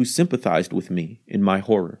one who sympathized with me in my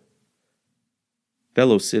horror.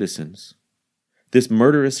 Fellow citizens, this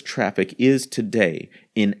murderous traffic is today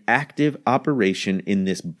in active operation in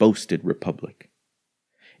this boasted republic.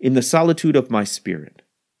 In the solitude of my spirit,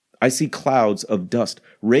 I see clouds of dust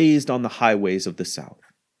raised on the highways of the South.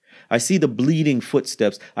 I see the bleeding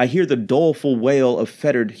footsteps. I hear the doleful wail of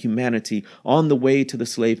fettered humanity on the way to the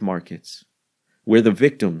slave markets, where the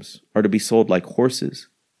victims are to be sold like horses,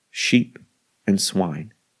 sheep, and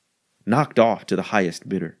swine, knocked off to the highest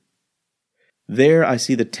bidder. There I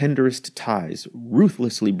see the tenderest ties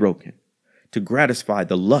ruthlessly broken to gratify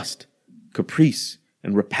the lust, caprice,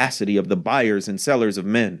 and rapacity of the buyers and sellers of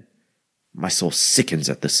men. My soul sickens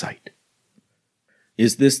at the sight.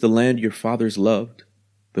 Is this the land your fathers loved,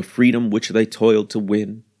 the freedom which they toiled to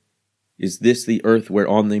win? Is this the earth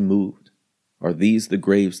whereon they moved? Are these the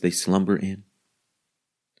graves they slumber in?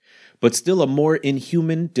 But still a more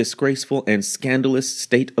inhuman, disgraceful, and scandalous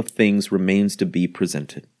state of things remains to be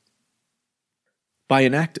presented. By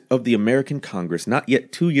an act of the American Congress not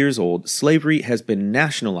yet 2 years old, slavery has been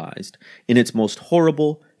nationalized in its most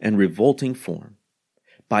horrible and revolting form.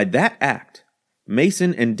 By that act,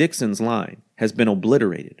 Mason and Dixon's line has been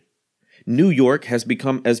obliterated. New York has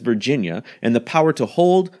become as Virginia, and the power to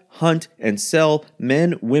hold, hunt, and sell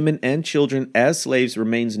men, women, and children as slaves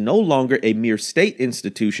remains no longer a mere state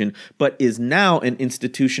institution, but is now an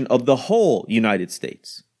institution of the whole United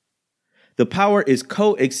States. The power is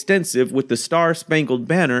coextensive with the Star-Spangled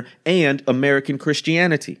Banner and American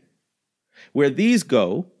Christianity. Where these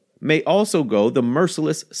go, may also go the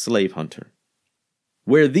merciless slave hunter.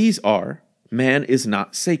 Where these are, man is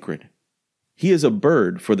not sacred. He is a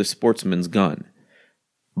bird for the sportsman's gun.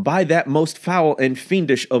 By that most foul and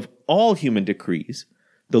fiendish of all human decrees,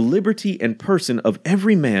 the liberty and person of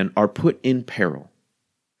every man are put in peril.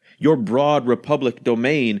 Your broad republic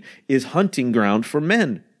domain is hunting ground for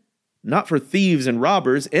men, not for thieves and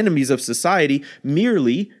robbers, enemies of society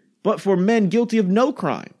merely, but for men guilty of no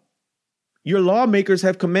crime. Your lawmakers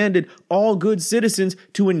have commanded all good citizens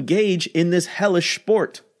to engage in this hellish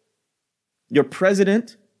sport. Your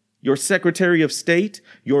president, your secretary of state,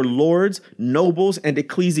 your lords, nobles, and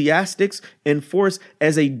ecclesiastics enforce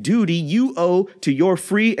as a duty you owe to your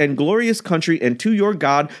free and glorious country and to your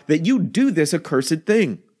God that you do this accursed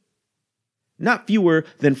thing. Not fewer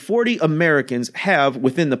than 40 Americans have,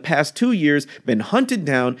 within the past 2 years, been hunted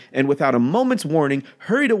down and without a moment's warning,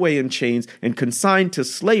 hurried away in chains and consigned to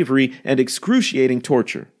slavery and excruciating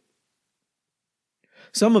torture.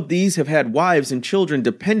 Some of these have had wives and children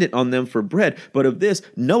dependent on them for bread, but of this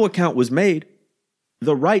no account was made.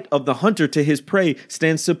 The right of the hunter to his prey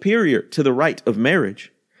stands superior to the right of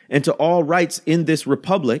marriage, and to all rights in this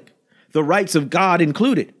republic, the rights of God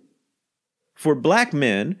included. For black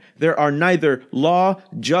men, there are neither law,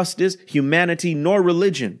 justice, humanity, nor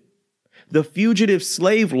religion. The fugitive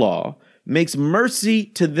slave law makes mercy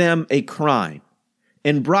to them a crime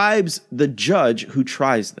and bribes the judge who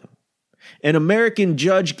tries them. An American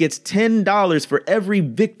judge gets $10 for every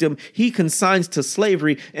victim he consigns to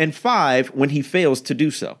slavery and $5 when he fails to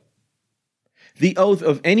do so. The oath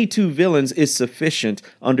of any two villains is sufficient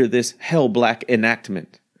under this hell-black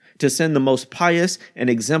enactment to send the most pious and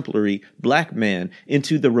exemplary black man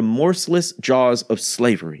into the remorseless jaws of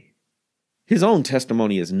slavery. His own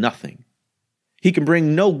testimony is nothing. He can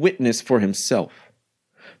bring no witness for himself.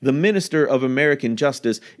 The minister of American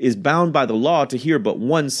justice is bound by the law to hear but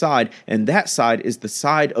one side, and that side is the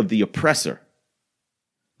side of the oppressor.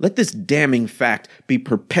 Let this damning fact be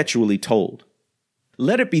perpetually told.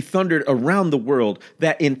 Let it be thundered around the world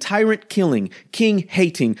that in tyrant-killing,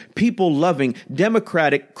 king-hating, people-loving,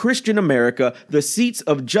 democratic, Christian America, the seats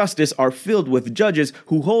of justice are filled with judges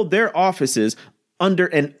who hold their offices under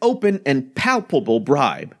an open and palpable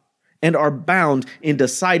bribe and are bound in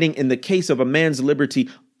deciding in the case of a man's liberty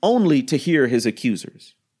only to hear his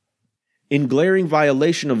accusers. In glaring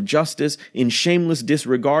violation of justice, in shameless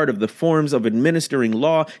disregard of the forms of administering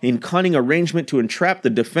law, in cunning arrangement to entrap the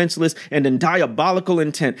defenseless, and in diabolical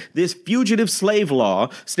intent, this fugitive slave law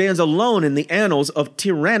stands alone in the annals of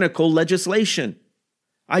tyrannical legislation.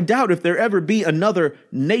 I doubt if there ever be another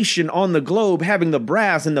nation on the globe having the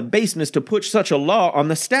brass and the baseness to put such a law on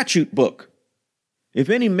the statute book. If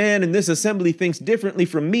any man in this assembly thinks differently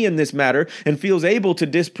from me in this matter and feels able to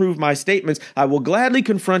disprove my statements, I will gladly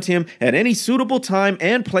confront him at any suitable time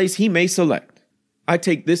and place he may select. I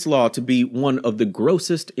take this law to be one of the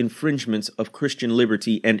grossest infringements of Christian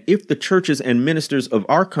liberty, and if the churches and ministers of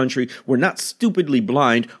our country were not stupidly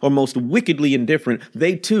blind or most wickedly indifferent,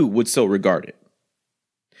 they too would so regard it.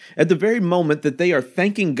 At the very moment that they are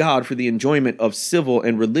thanking God for the enjoyment of civil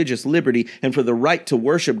and religious liberty and for the right to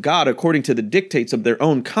worship God according to the dictates of their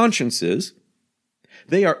own consciences,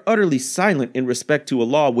 they are utterly silent in respect to a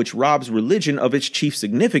law which robs religion of its chief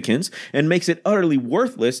significance and makes it utterly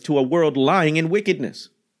worthless to a world lying in wickedness.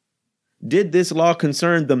 Did this law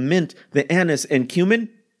concern the mint, the anise, and cumin?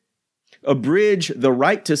 Abridge the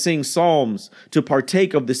right to sing psalms, to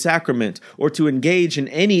partake of the sacrament, or to engage in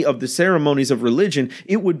any of the ceremonies of religion,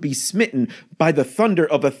 it would be smitten by the thunder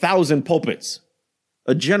of 1,000 pulpits.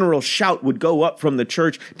 A general shout would go up from the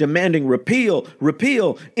church demanding repeal,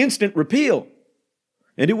 repeal, instant repeal.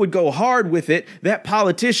 And it would go hard with it, that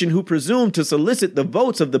politician who presumed to solicit the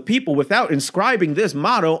votes of the people without inscribing this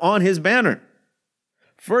motto on his banner.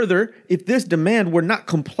 Further, if this demand were not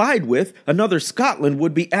complied with, another Scotland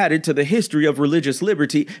would be added to the history of religious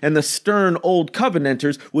liberty, and the stern old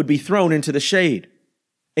Covenanters would be thrown into the shade.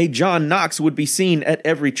 A John Knox would be seen at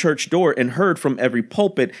every church door and heard from every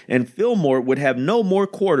pulpit, and Fillmore would have no more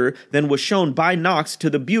quarter than was shown by Knox to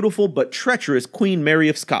the beautiful but treacherous Queen Mary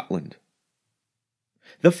of Scotland.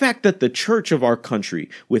 The fact that the church of our country,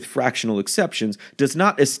 with fractional exceptions, does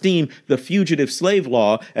not esteem the fugitive slave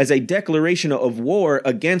law as a declaration of war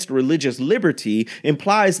against religious liberty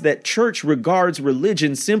implies that church regards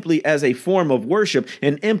religion simply as a form of worship,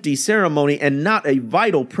 an empty ceremony, and not a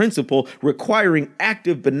vital principle requiring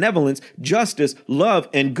active benevolence, justice, love,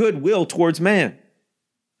 and goodwill towards man.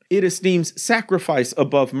 It esteems sacrifice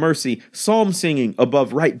above mercy, psalm singing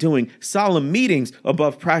above right doing, solemn meetings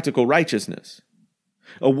above practical righteousness.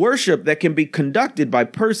 A worship that can be conducted by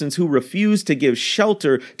persons who refuse to give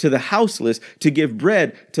shelter to the houseless, to give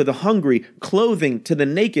bread to the hungry, clothing to the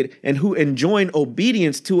naked, and who enjoin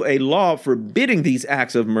obedience to a law forbidding these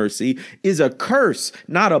acts of mercy is a curse,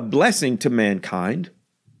 not a blessing to mankind.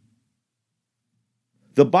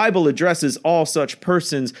 The Bible addresses all such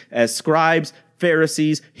persons as scribes,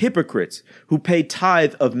 Pharisees, hypocrites, who pay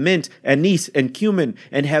tithe of mint, anise, and cumin,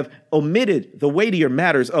 and have omitted the weightier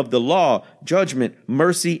matters of the law, judgment,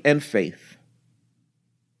 mercy, and faith.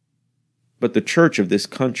 But the church of this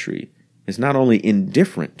country is not only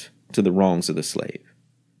indifferent to the wrongs of the slave,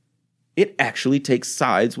 it actually takes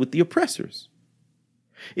sides with the oppressors.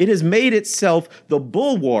 It has made itself the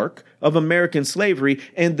bulwark of American slavery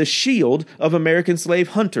and the shield of American slave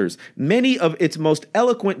hunters. Many of its most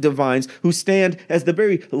eloquent divines, who stand as the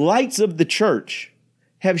very lights of the church,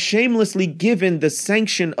 have shamelessly given the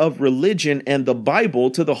sanction of religion and the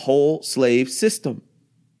Bible to the whole slave system.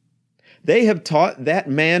 They have taught that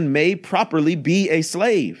man may properly be a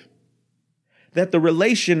slave, that the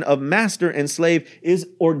relation of master and slave is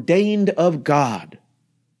ordained of God,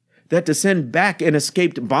 that to send back an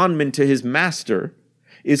escaped bondman to his master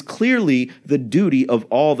is clearly the duty of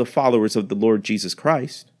all the followers of the Lord Jesus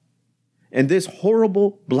Christ. And this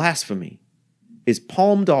horrible blasphemy is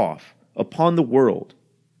palmed off upon the world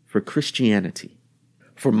for Christianity.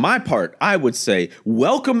 For my part, I would say,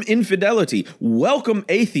 welcome infidelity, welcome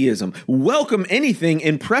atheism, welcome anything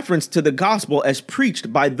in preference to the gospel as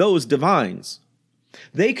preached by those divines.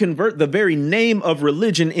 They convert the very name of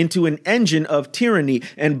religion into an engine of tyranny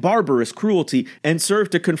and barbarous cruelty, and serve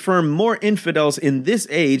to confirm more infidels in this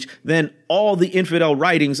age than all the infidel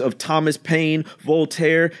writings of Thomas Paine,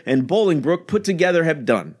 Voltaire, and Bolingbroke put together have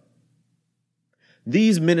done.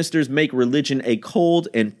 These ministers make religion a cold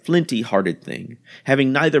and flinty-hearted thing,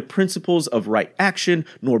 having neither principles of right action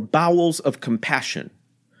nor bowels of compassion.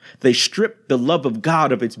 They strip the love of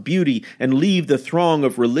God of its beauty and leave the throng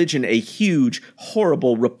of religion a huge,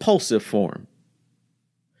 horrible, repulsive form.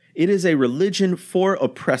 It is a religion for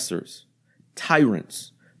oppressors,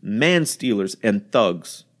 tyrants, man-stealers, and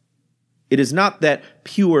thugs. It is not that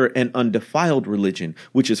pure and undefiled religion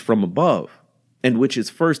which is from above, and which is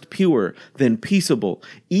first pure, then peaceable,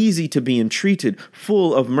 easy to be entreated,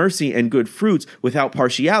 full of mercy and good fruits, without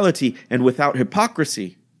partiality and without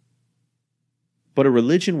hypocrisy, but a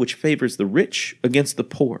religion which favors the rich against the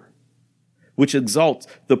poor, which exalts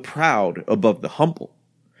the proud above the humble,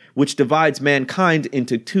 which divides mankind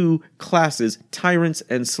into two classes, tyrants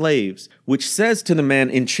and slaves, which says to the man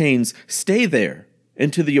in chains, "Stay there,"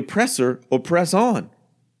 and to the oppressor, "Oppress on."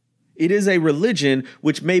 It is a religion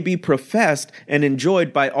which may be professed and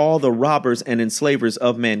enjoyed by all the robbers and enslavers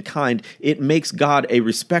of mankind. It makes God a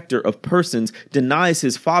respecter of persons, denies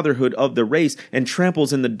his fatherhood of the race, and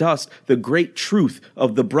tramples in the dust the great truth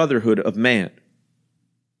of the brotherhood of man.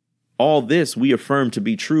 All this we affirm to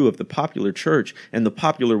be true of the popular church and the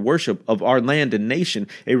popular worship of our land and nation,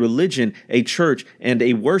 a religion, a church, and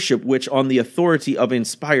a worship which, on the authority of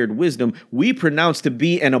inspired wisdom, we pronounce to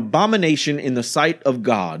be an abomination in the sight of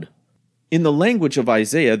God. In the language of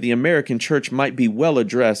Isaiah, the American church might be well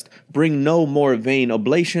addressed, "Bring no more vain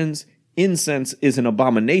oblations. Incense is an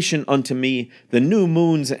abomination unto me. The new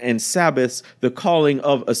moons and Sabbaths, the calling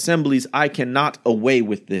of assemblies, I cannot away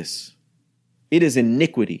with this. It is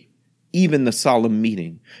iniquity, even the solemn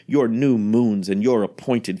meeting. Your new moons and your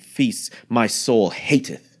appointed feasts my soul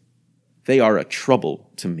hateth. They are a trouble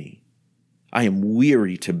to me. I am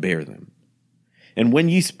weary to bear them. And when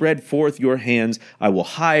ye spread forth your hands, I will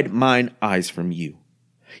hide mine eyes from you.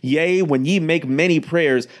 Yea, when ye make many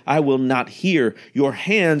prayers, I will not hear. Your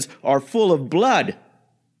hands are full of blood.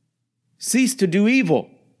 Cease to do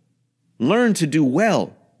evil. Learn to do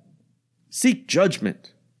well. Seek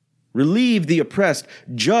judgment. Relieve the oppressed.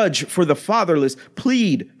 Judge for the fatherless.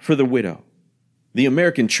 Plead for the widow." The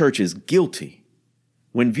American church is guilty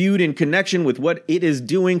when viewed in connection with what it is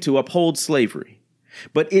doing to uphold slavery.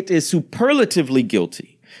 But it is superlatively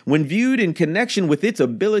guilty when viewed in connection with its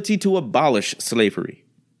ability to abolish slavery.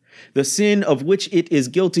 The sin of which it is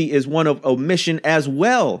guilty is one of omission as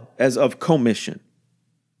well as of commission.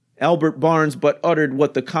 Albert Barnes but uttered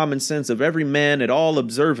what the common sense of every man at all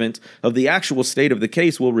observant of the actual state of the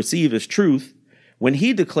case will receive as truth, when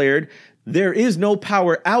he declared, "There is no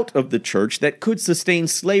power out of the church that could sustain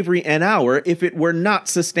slavery an hour if it were not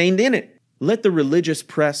sustained in it." Let the religious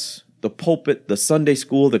press, the pulpit, the Sunday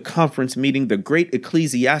school, the conference meeting, the great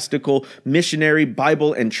ecclesiastical, missionary,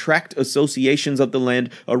 Bible, and tract associations of the land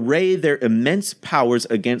array their immense powers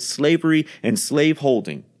against slavery and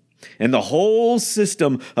slaveholding, and the whole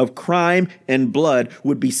system of crime and blood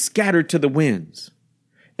would be scattered to the winds.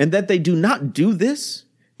 And that they do not do this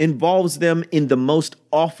involves them in the most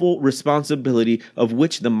awful responsibility of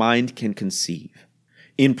which the mind can conceive.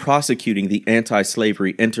 In prosecuting the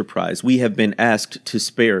anti-slavery enterprise, we have been asked to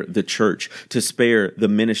spare the church, to spare the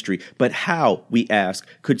ministry. But how, we ask,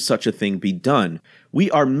 could such a thing be done?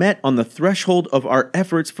 We are met on the threshold of our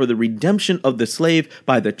efforts for the redemption of the slave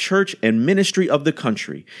by the church and ministry of the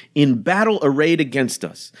country, in battle arrayed against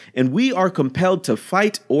us, and we are compelled to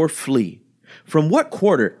fight or flee. From what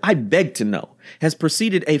quarter, I beg to know, has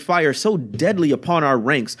proceeded a fire so deadly upon our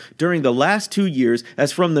ranks during the last 2 years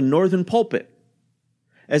as from the northern pulpit?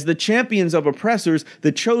 As the champions of oppressors,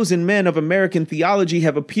 the chosen men of American theology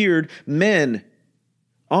have appeared, men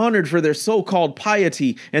honored for their so-called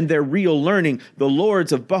piety and their real learning, the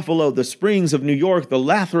Lords of Buffalo, the Springs of New York, the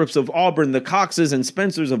Lathrops of Auburn, the Coxes and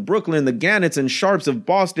Spencers of Brooklyn, the Gannets and Sharps of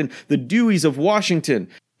Boston, the Deweys of Washington,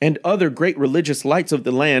 and other great religious lights of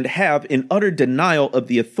the land have, in utter denial of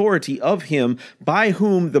the authority of him by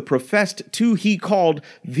whom the professed to he called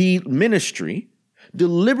the ministry,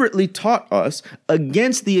 deliberately taught us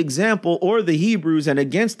against the example or the Hebrews and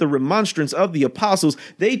against the remonstrance of the apostles.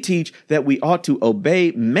 They teach that we ought to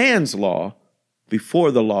obey man's law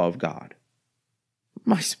before the law of God.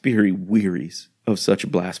 My spirit wearies of such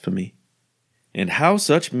blasphemy. And how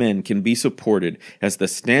such men can be supported as the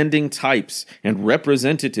standing types and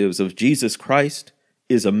representatives of Jesus Christ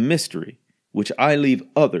is a mystery which I leave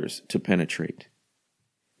others to penetrate.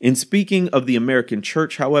 In speaking of the American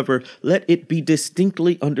church, however, let it be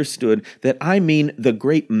distinctly understood that I mean the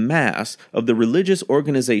great mass of the religious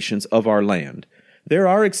organizations of our land. There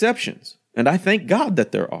are exceptions, and I thank God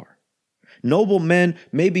that there are. Noble men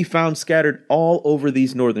may be found scattered all over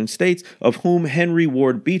these northern states, of whom Henry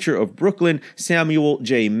Ward Beecher of Brooklyn, Samuel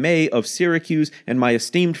J. May of Syracuse, and my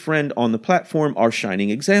esteemed friend on the platform are shining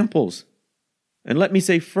examples. And let me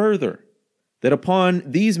say further, that upon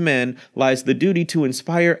these men lies the duty to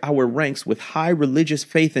inspire our ranks with high religious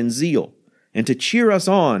faith and zeal, and to cheer us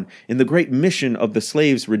on in the great mission of the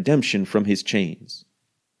slave's redemption from his chains.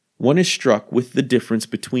 One is struck with the difference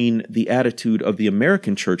between the attitude of the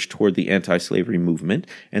American church toward the anti-slavery movement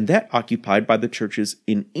and that occupied by the churches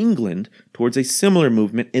in England towards a similar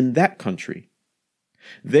movement in that country.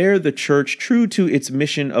 There, the church, true to its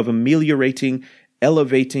mission of ameliorating,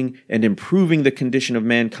 elevating, and improving the condition of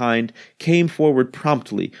mankind, came forward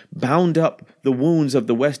promptly, bound up the wounds of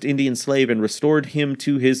the West Indian slave, and restored him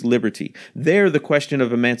to his liberty. There, the question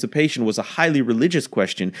of emancipation was a highly religious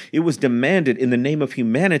question. It was demanded in the name of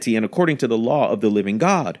humanity and according to the law of the living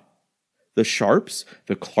God. The Sharps,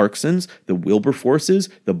 the Clarksons, the Wilberforces,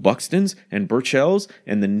 the Buxtons, and Burchells,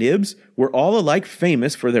 and the Nibbs were all alike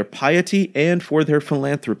famous for their piety and for their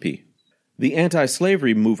philanthropy. The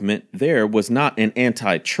anti-slavery movement there was not an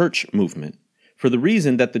anti-church movement, for the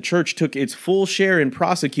reason that the church took its full share in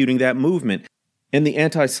prosecuting that movement, and the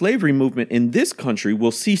anti-slavery movement in this country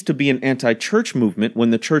will cease to be an anti-church movement when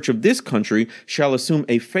the church of this country shall assume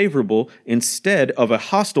a favorable instead of a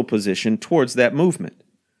hostile position towards that movement.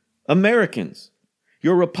 Americans,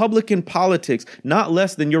 your Republican politics, not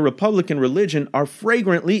less than your Republican religion, are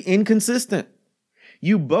flagrantly inconsistent.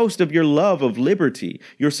 You boast of your love of liberty,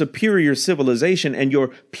 your superior civilization, and your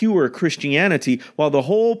pure Christianity, while the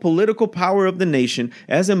whole political power of the nation,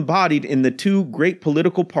 as embodied in the two great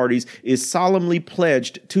political parties, is solemnly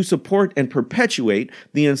pledged to support and perpetuate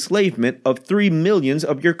the enslavement of 3 millions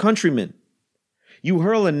of your countrymen. You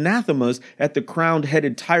hurl anathemas at the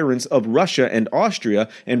crowned-headed tyrants of Russia and Austria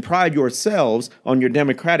and pride yourselves on your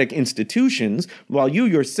democratic institutions, while you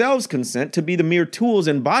yourselves consent to be the mere tools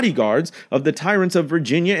and bodyguards of the tyrants of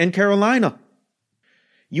Virginia and Carolina.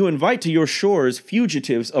 You invite to your shores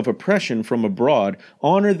fugitives of oppression from abroad,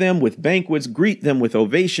 honor them with banquets, greet them with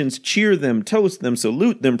ovations, cheer them, toast them,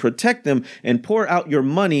 salute them, protect them, and pour out your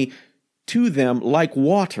money to them like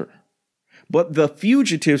water. But the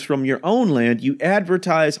fugitives from your own land you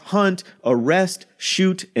advertise, hunt, arrest,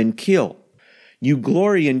 shoot, and kill. You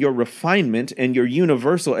glory in your refinement and your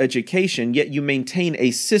universal education, yet you maintain a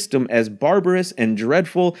system as barbarous and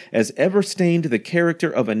dreadful as ever stained the character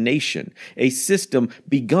of a nation, a system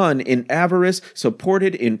begun in avarice,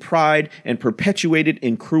 supported in pride, and perpetuated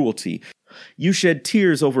in cruelty. You shed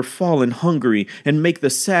tears over fallen Hungary and make the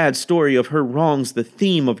sad story of her wrongs the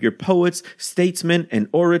theme of your poets, statesmen, and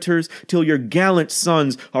orators, till your gallant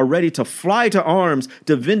sons are ready to fly to arms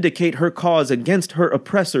to vindicate her cause against her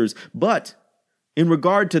oppressors. But in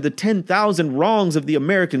regard to the 10,000 wrongs of the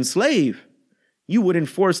American slave, you would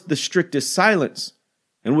enforce the strictest silence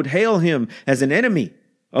and would hail him as an enemy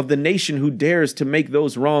of the nation who dares to make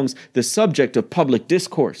those wrongs the subject of public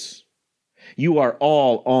discourse. You are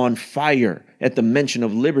all on fire at the mention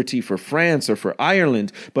of liberty for France or for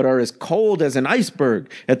Ireland, but are as cold as an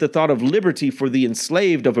iceberg at the thought of liberty for the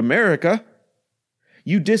enslaved of America.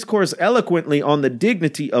 You discourse eloquently on the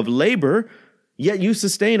dignity of labor, yet you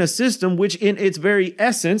sustain a system which in its very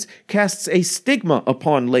essence casts a stigma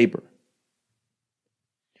upon labor.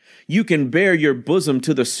 You can bare your bosom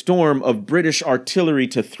to the storm of British artillery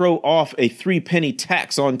to throw off a 3-penny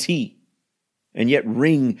tax on tea, and yet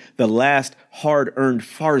wring the last hard-earned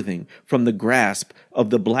farthing from the grasp of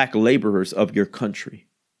the black laborers of your country.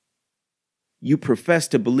 You profess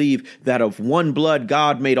to believe that of one blood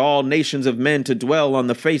God made all nations of men to dwell on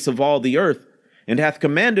the face of all the earth, and hath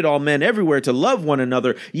commanded all men everywhere to love one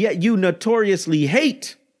another, yet you notoriously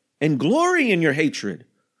hate and glory in your hatred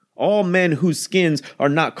all men whose skins are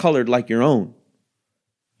not colored like your own.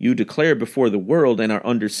 You declare before the world and are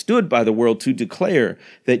understood by the world to declare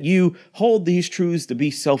that you hold these truths to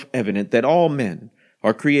be self-evident, that all men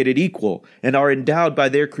are created equal and are endowed by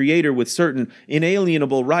their Creator with certain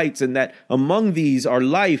inalienable rights, and that among these are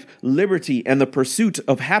life, liberty, and the pursuit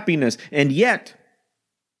of happiness. And yet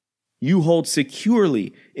you hold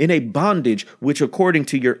securely in a bondage which, according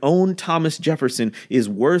to your own Thomas Jefferson, is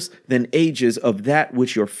worse than ages of that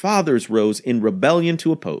which your fathers rose in rebellion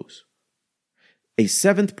to oppose. A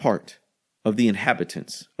 7th part of the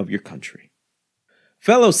inhabitants of your country.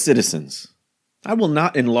 Fellow citizens, I will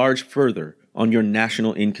not enlarge further on your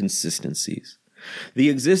national inconsistencies. The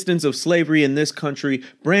existence of slavery in this country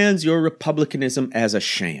brands your republicanism as a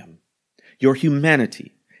sham, your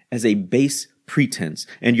humanity as a base pretense,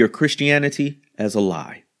 and your Christianity as a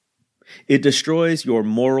lie. It destroys your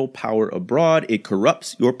moral power abroad. It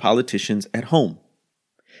corrupts your politicians at home.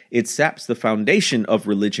 It saps the foundation of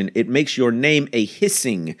religion. It makes your name a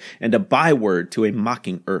hissing and a byword to a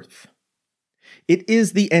mocking earth. It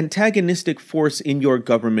is the antagonistic force in your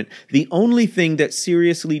government, the only thing that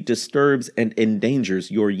seriously disturbs and endangers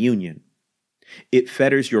your union. It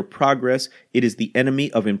fetters your progress. It is the enemy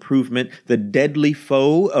of improvement, the deadly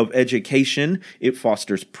foe of education. It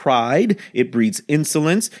fosters pride. It breeds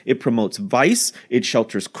insolence. It promotes vice. It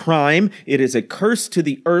shelters crime. It is a curse to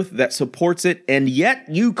the earth that supports it, and yet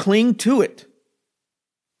you cling to it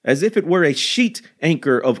as if it were a sheet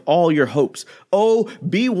anchor of all your hopes. Oh,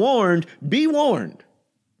 be warned, be warned.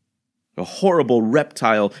 A horrible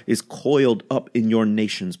reptile is coiled up in your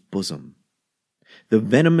nation's bosom. The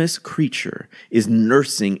venomous creature is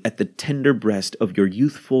nursing at the tender breast of your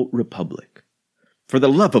youthful republic. For the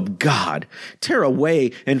love of God, tear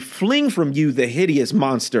away and fling from you the hideous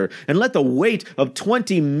monster, and let the weight of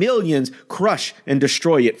 20 millions crush and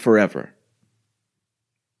destroy it forever.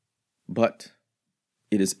 But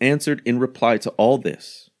it is answered in reply to all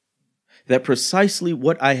this, that precisely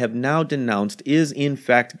what I have now denounced is in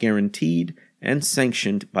fact guaranteed and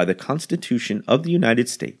sanctioned by the Constitution of the United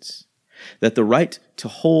States, that the right to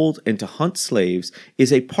hold and to hunt slaves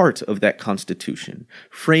is a part of that Constitution,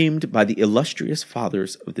 framed by the illustrious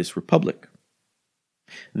fathers of this republic.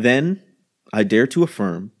 Then I dare to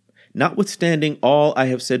affirm, notwithstanding all I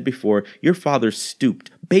have said before, your fathers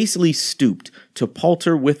basely stooped to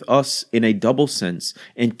palter with us in a double sense,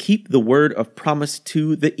 and keep the word of promise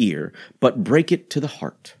to the ear, but break it to the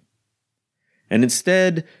heart. And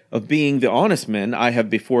instead of being the honest men I have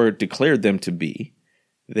before declared them to be,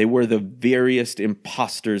 they were the veriest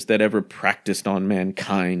impostors that ever practiced on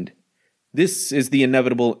mankind. This is the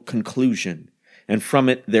inevitable conclusion, and from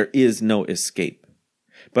it there is no escape.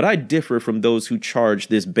 But I differ from those who charge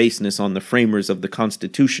this baseness on the framers of the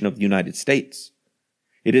Constitution of the United States.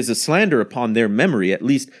 It is a slander upon their memory, at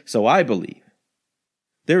least so I believe.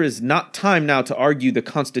 There is not time now to argue the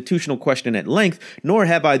constitutional question at length, nor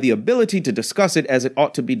have I the ability to discuss it as it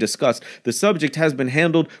ought to be discussed. The subject has been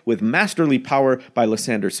handled with masterly power by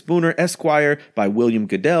Lysander Spooner, Esquire, by William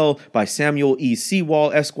Goodell, by Samuel E.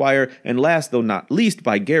 Sewall, Esquire, and last though not least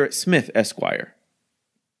by Garrett Smith, Esquire.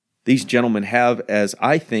 These gentlemen have, as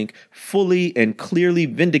I think, fully and clearly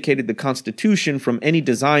vindicated the Constitution from any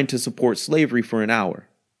design to support slavery for an hour.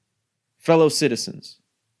 Fellow citizens,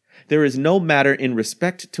 there is no matter in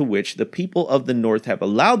respect to which the people of the North have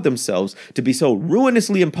allowed themselves to be so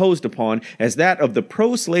ruinously imposed upon as that of the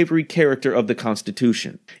pro-slavery character of the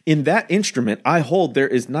Constitution. In that instrument, I hold there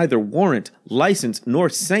is neither warrant, license, nor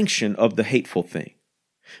sanction of the hateful thing.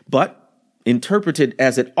 But, interpreted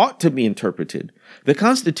as it ought to be interpreted, the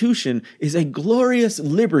Constitution is a glorious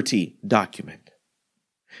liberty document.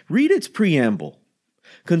 Read its preamble.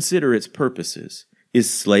 Consider its purposes.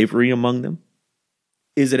 Is slavery among them?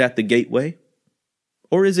 Is it at the gateway?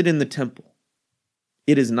 Or is it in the temple?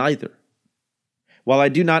 It is neither. While I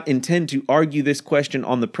do not intend to argue this question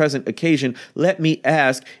on the present occasion, let me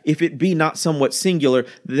ask, if it be not somewhat singular,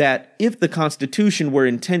 that if the Constitution were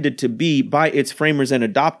intended to be, by its framers and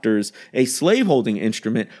adopters, a slaveholding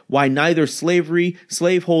instrument, why neither slavery,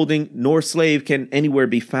 slaveholding, nor slave can anywhere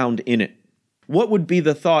be found in it? What would be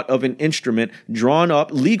the thought of an instrument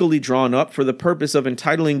legally drawn up for the purpose of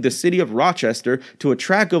entitling the city of Rochester to a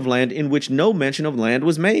tract of land in which no mention of land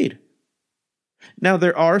was made? Now,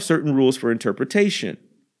 there are certain rules for interpretation,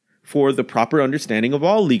 for the proper understanding of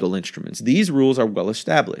all legal instruments. These rules are well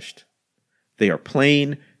established. They are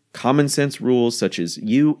plain, common sense rules such as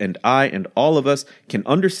you and I and all of us can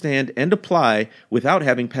understand and apply without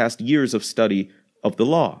having passed years of study of the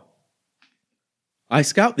law. I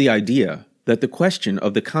scout the idea that the question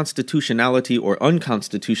of the constitutionality or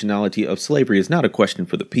unconstitutionality of slavery is not a question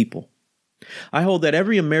for the people. I hold that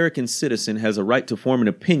every American citizen has a right to form an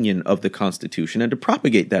opinion of the Constitution and to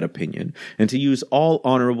propagate that opinion, and to use all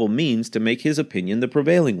honorable means to make his opinion the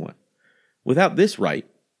prevailing one. Without this right,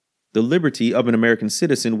 the liberty of an American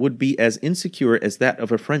citizen would be as insecure as that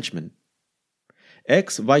of a Frenchman.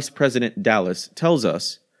 Ex-Vice President Dallas tells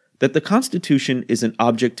us that the Constitution is an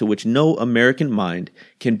object to which no American mind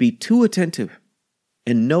can be too attentive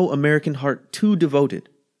and no American heart too devoted.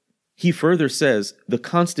 He further says the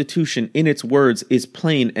Constitution in its words is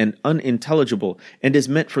plain and unintelligible and is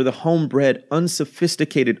meant for the homebred,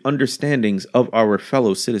 unsophisticated understandings of our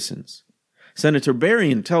fellow citizens. Senator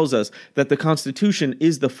Berrien tells us that the Constitution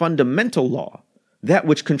is the fundamental law, that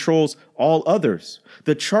which controls all others,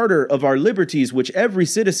 the charter of our liberties which every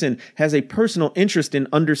citizen has a personal interest in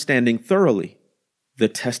understanding thoroughly. The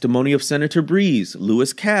testimony of Senator Breese,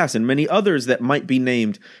 Lewis Cass, and many others that might be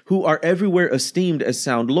named, who are everywhere esteemed as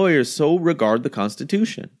sound lawyers, so regard the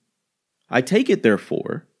Constitution. I take it,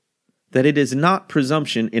 therefore, that it is not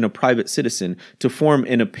presumption in a private citizen to form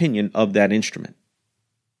an opinion of that instrument.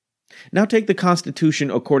 Now take the Constitution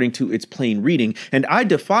according to its plain reading, and I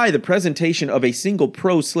defy the presentation of a single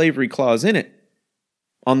pro-slavery clause in it.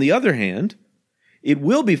 On the other hand, it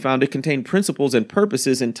will be found to contain principles and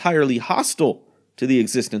purposes entirely hostile to the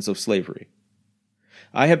existence of slavery.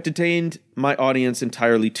 I have detained my audience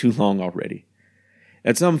entirely too long already.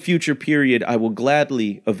 At some future period, I will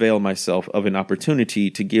gladly avail myself of an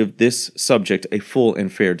opportunity to give this subject a full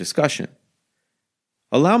and fair discussion.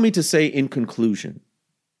 Allow me to say in conclusion,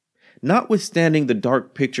 notwithstanding the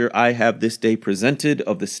dark picture I have this day presented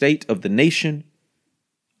of the state of the nation,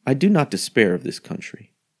 I do not despair of this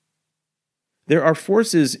country. There are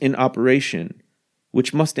forces in operation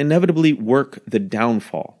which must inevitably work the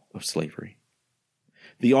downfall of slavery.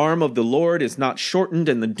 The arm of the Lord is not shortened,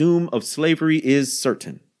 and the doom of slavery is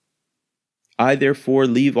certain. I therefore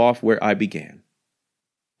leave off where I began,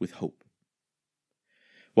 with hope.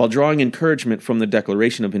 While drawing encouragement from the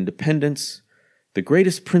Declaration of Independence, the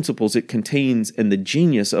greatest principles it contains, and the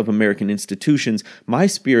genius of American institutions, my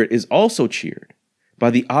spirit is also cheered by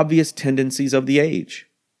the obvious tendencies of the age.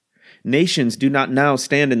 Nations do not now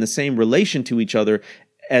stand in the same relation to each other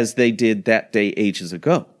as they did that day ages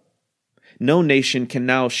ago. No nation can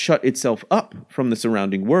now shut itself up from the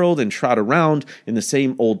surrounding world and trot around in the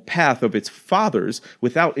same old path of its fathers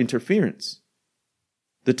without interference.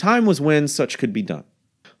 The time was when such could be done.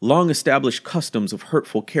 Long-established customs of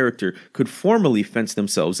hurtful character could formally fence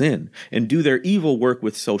themselves in and do their evil work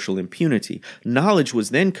with social impunity. Knowledge was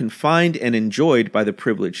then confined and enjoyed by the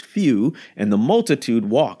privileged few, and the multitude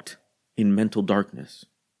walked in mental darkness.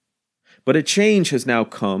 But a change has now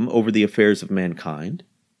come over the affairs of mankind.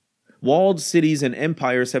 Walled cities and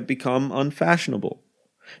empires have become unfashionable.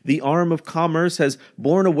 The arm of commerce has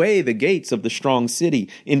borne away the gates of the strong city.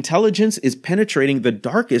 Intelligence is penetrating the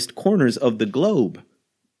darkest corners of the globe.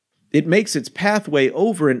 It makes its pathway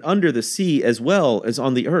over and under the sea as well as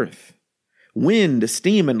on the earth. Wind,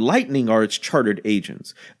 steam, and lightning are its chartered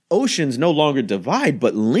agents. Oceans no longer divide,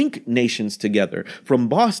 but link nations together. From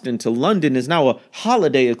Boston to London is now a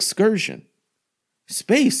holiday excursion.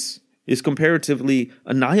 Space is comparatively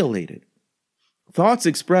annihilated. Thoughts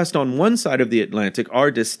expressed on one side of the Atlantic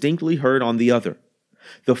are distinctly heard on the other.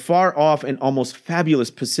 The far-off and almost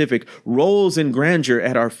fabulous Pacific rolls in grandeur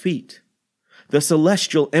at our feet. The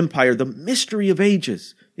celestial empire, the mystery of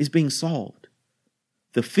ages, is being solved.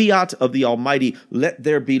 The fiat of the Almighty, "Let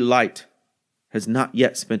there be light," has not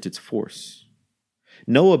yet spent its force.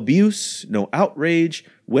 No abuse, no outrage,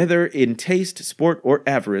 whether in taste, sport, or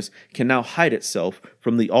avarice, can now hide itself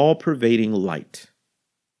from the all-pervading light.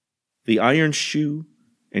 The iron shoe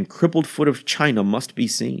and crippled foot of China must be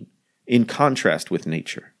seen, in contrast with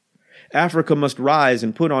nature. Africa must rise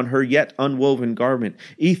and put on her yet unwoven garment.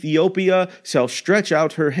 Ethiopia shall stretch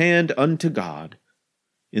out her hand unto God.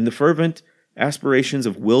 In the fervent aspirations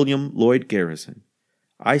of William Lloyd Garrison,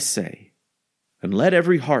 I say, and let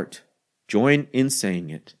every heart join in saying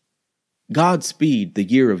it, God speed the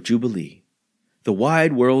year of Jubilee, the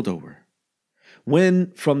wide world over,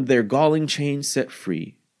 when from their galling chains set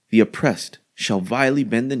free, the oppressed shall vilely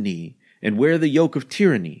bend the knee and wear the yoke of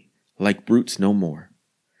tyranny like brutes no more.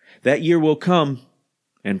 That year will come,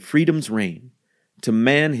 and freedom's reign to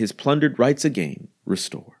man his plundered rights again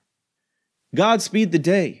restore. God speed the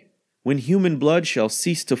day when human blood shall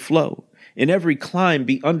cease to flow, in every clime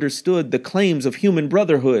be understood the claims of human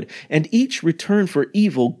brotherhood, and each return for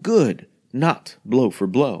evil good, not blow for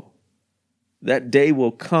blow. That day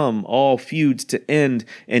will come, all feuds to end,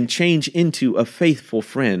 and change into a faithful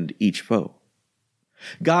friend each foe.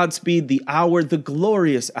 Godspeed the hour, the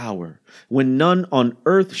glorious hour, when none on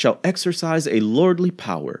earth shall exercise a lordly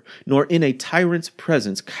power, nor in a tyrant's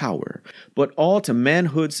presence cower, but all to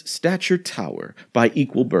manhood's stature tower by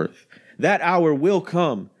equal birth. That hour will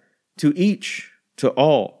come, to each, to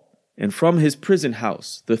all, and from his prison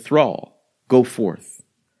house the thrall go forth.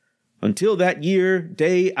 Until that year,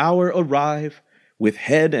 day, hour arrive, with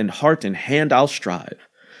head and heart and hand I'll strive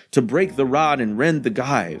to break the rod and rend the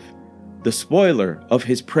gyve, the spoiler of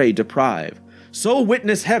his prey deprive. So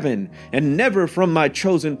witness heaven, and never from my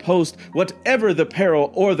chosen post, whatever the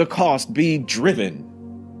peril or the cost, be driven.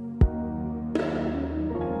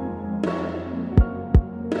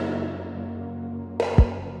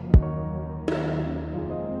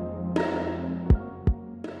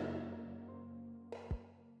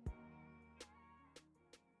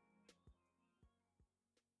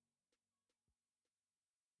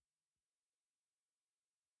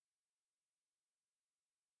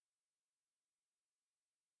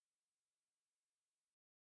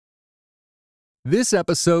 This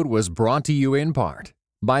episode was brought to you in part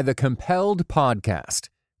by the Compelled Podcast,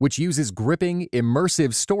 which uses gripping,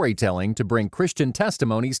 immersive storytelling to bring Christian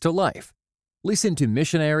testimonies to life. Listen to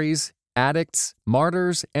missionaries, addicts,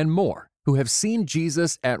 martyrs, and more who have seen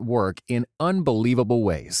Jesus at work in unbelievable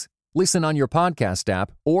ways. Listen on your podcast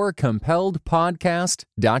app or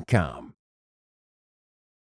compelledpodcast.com.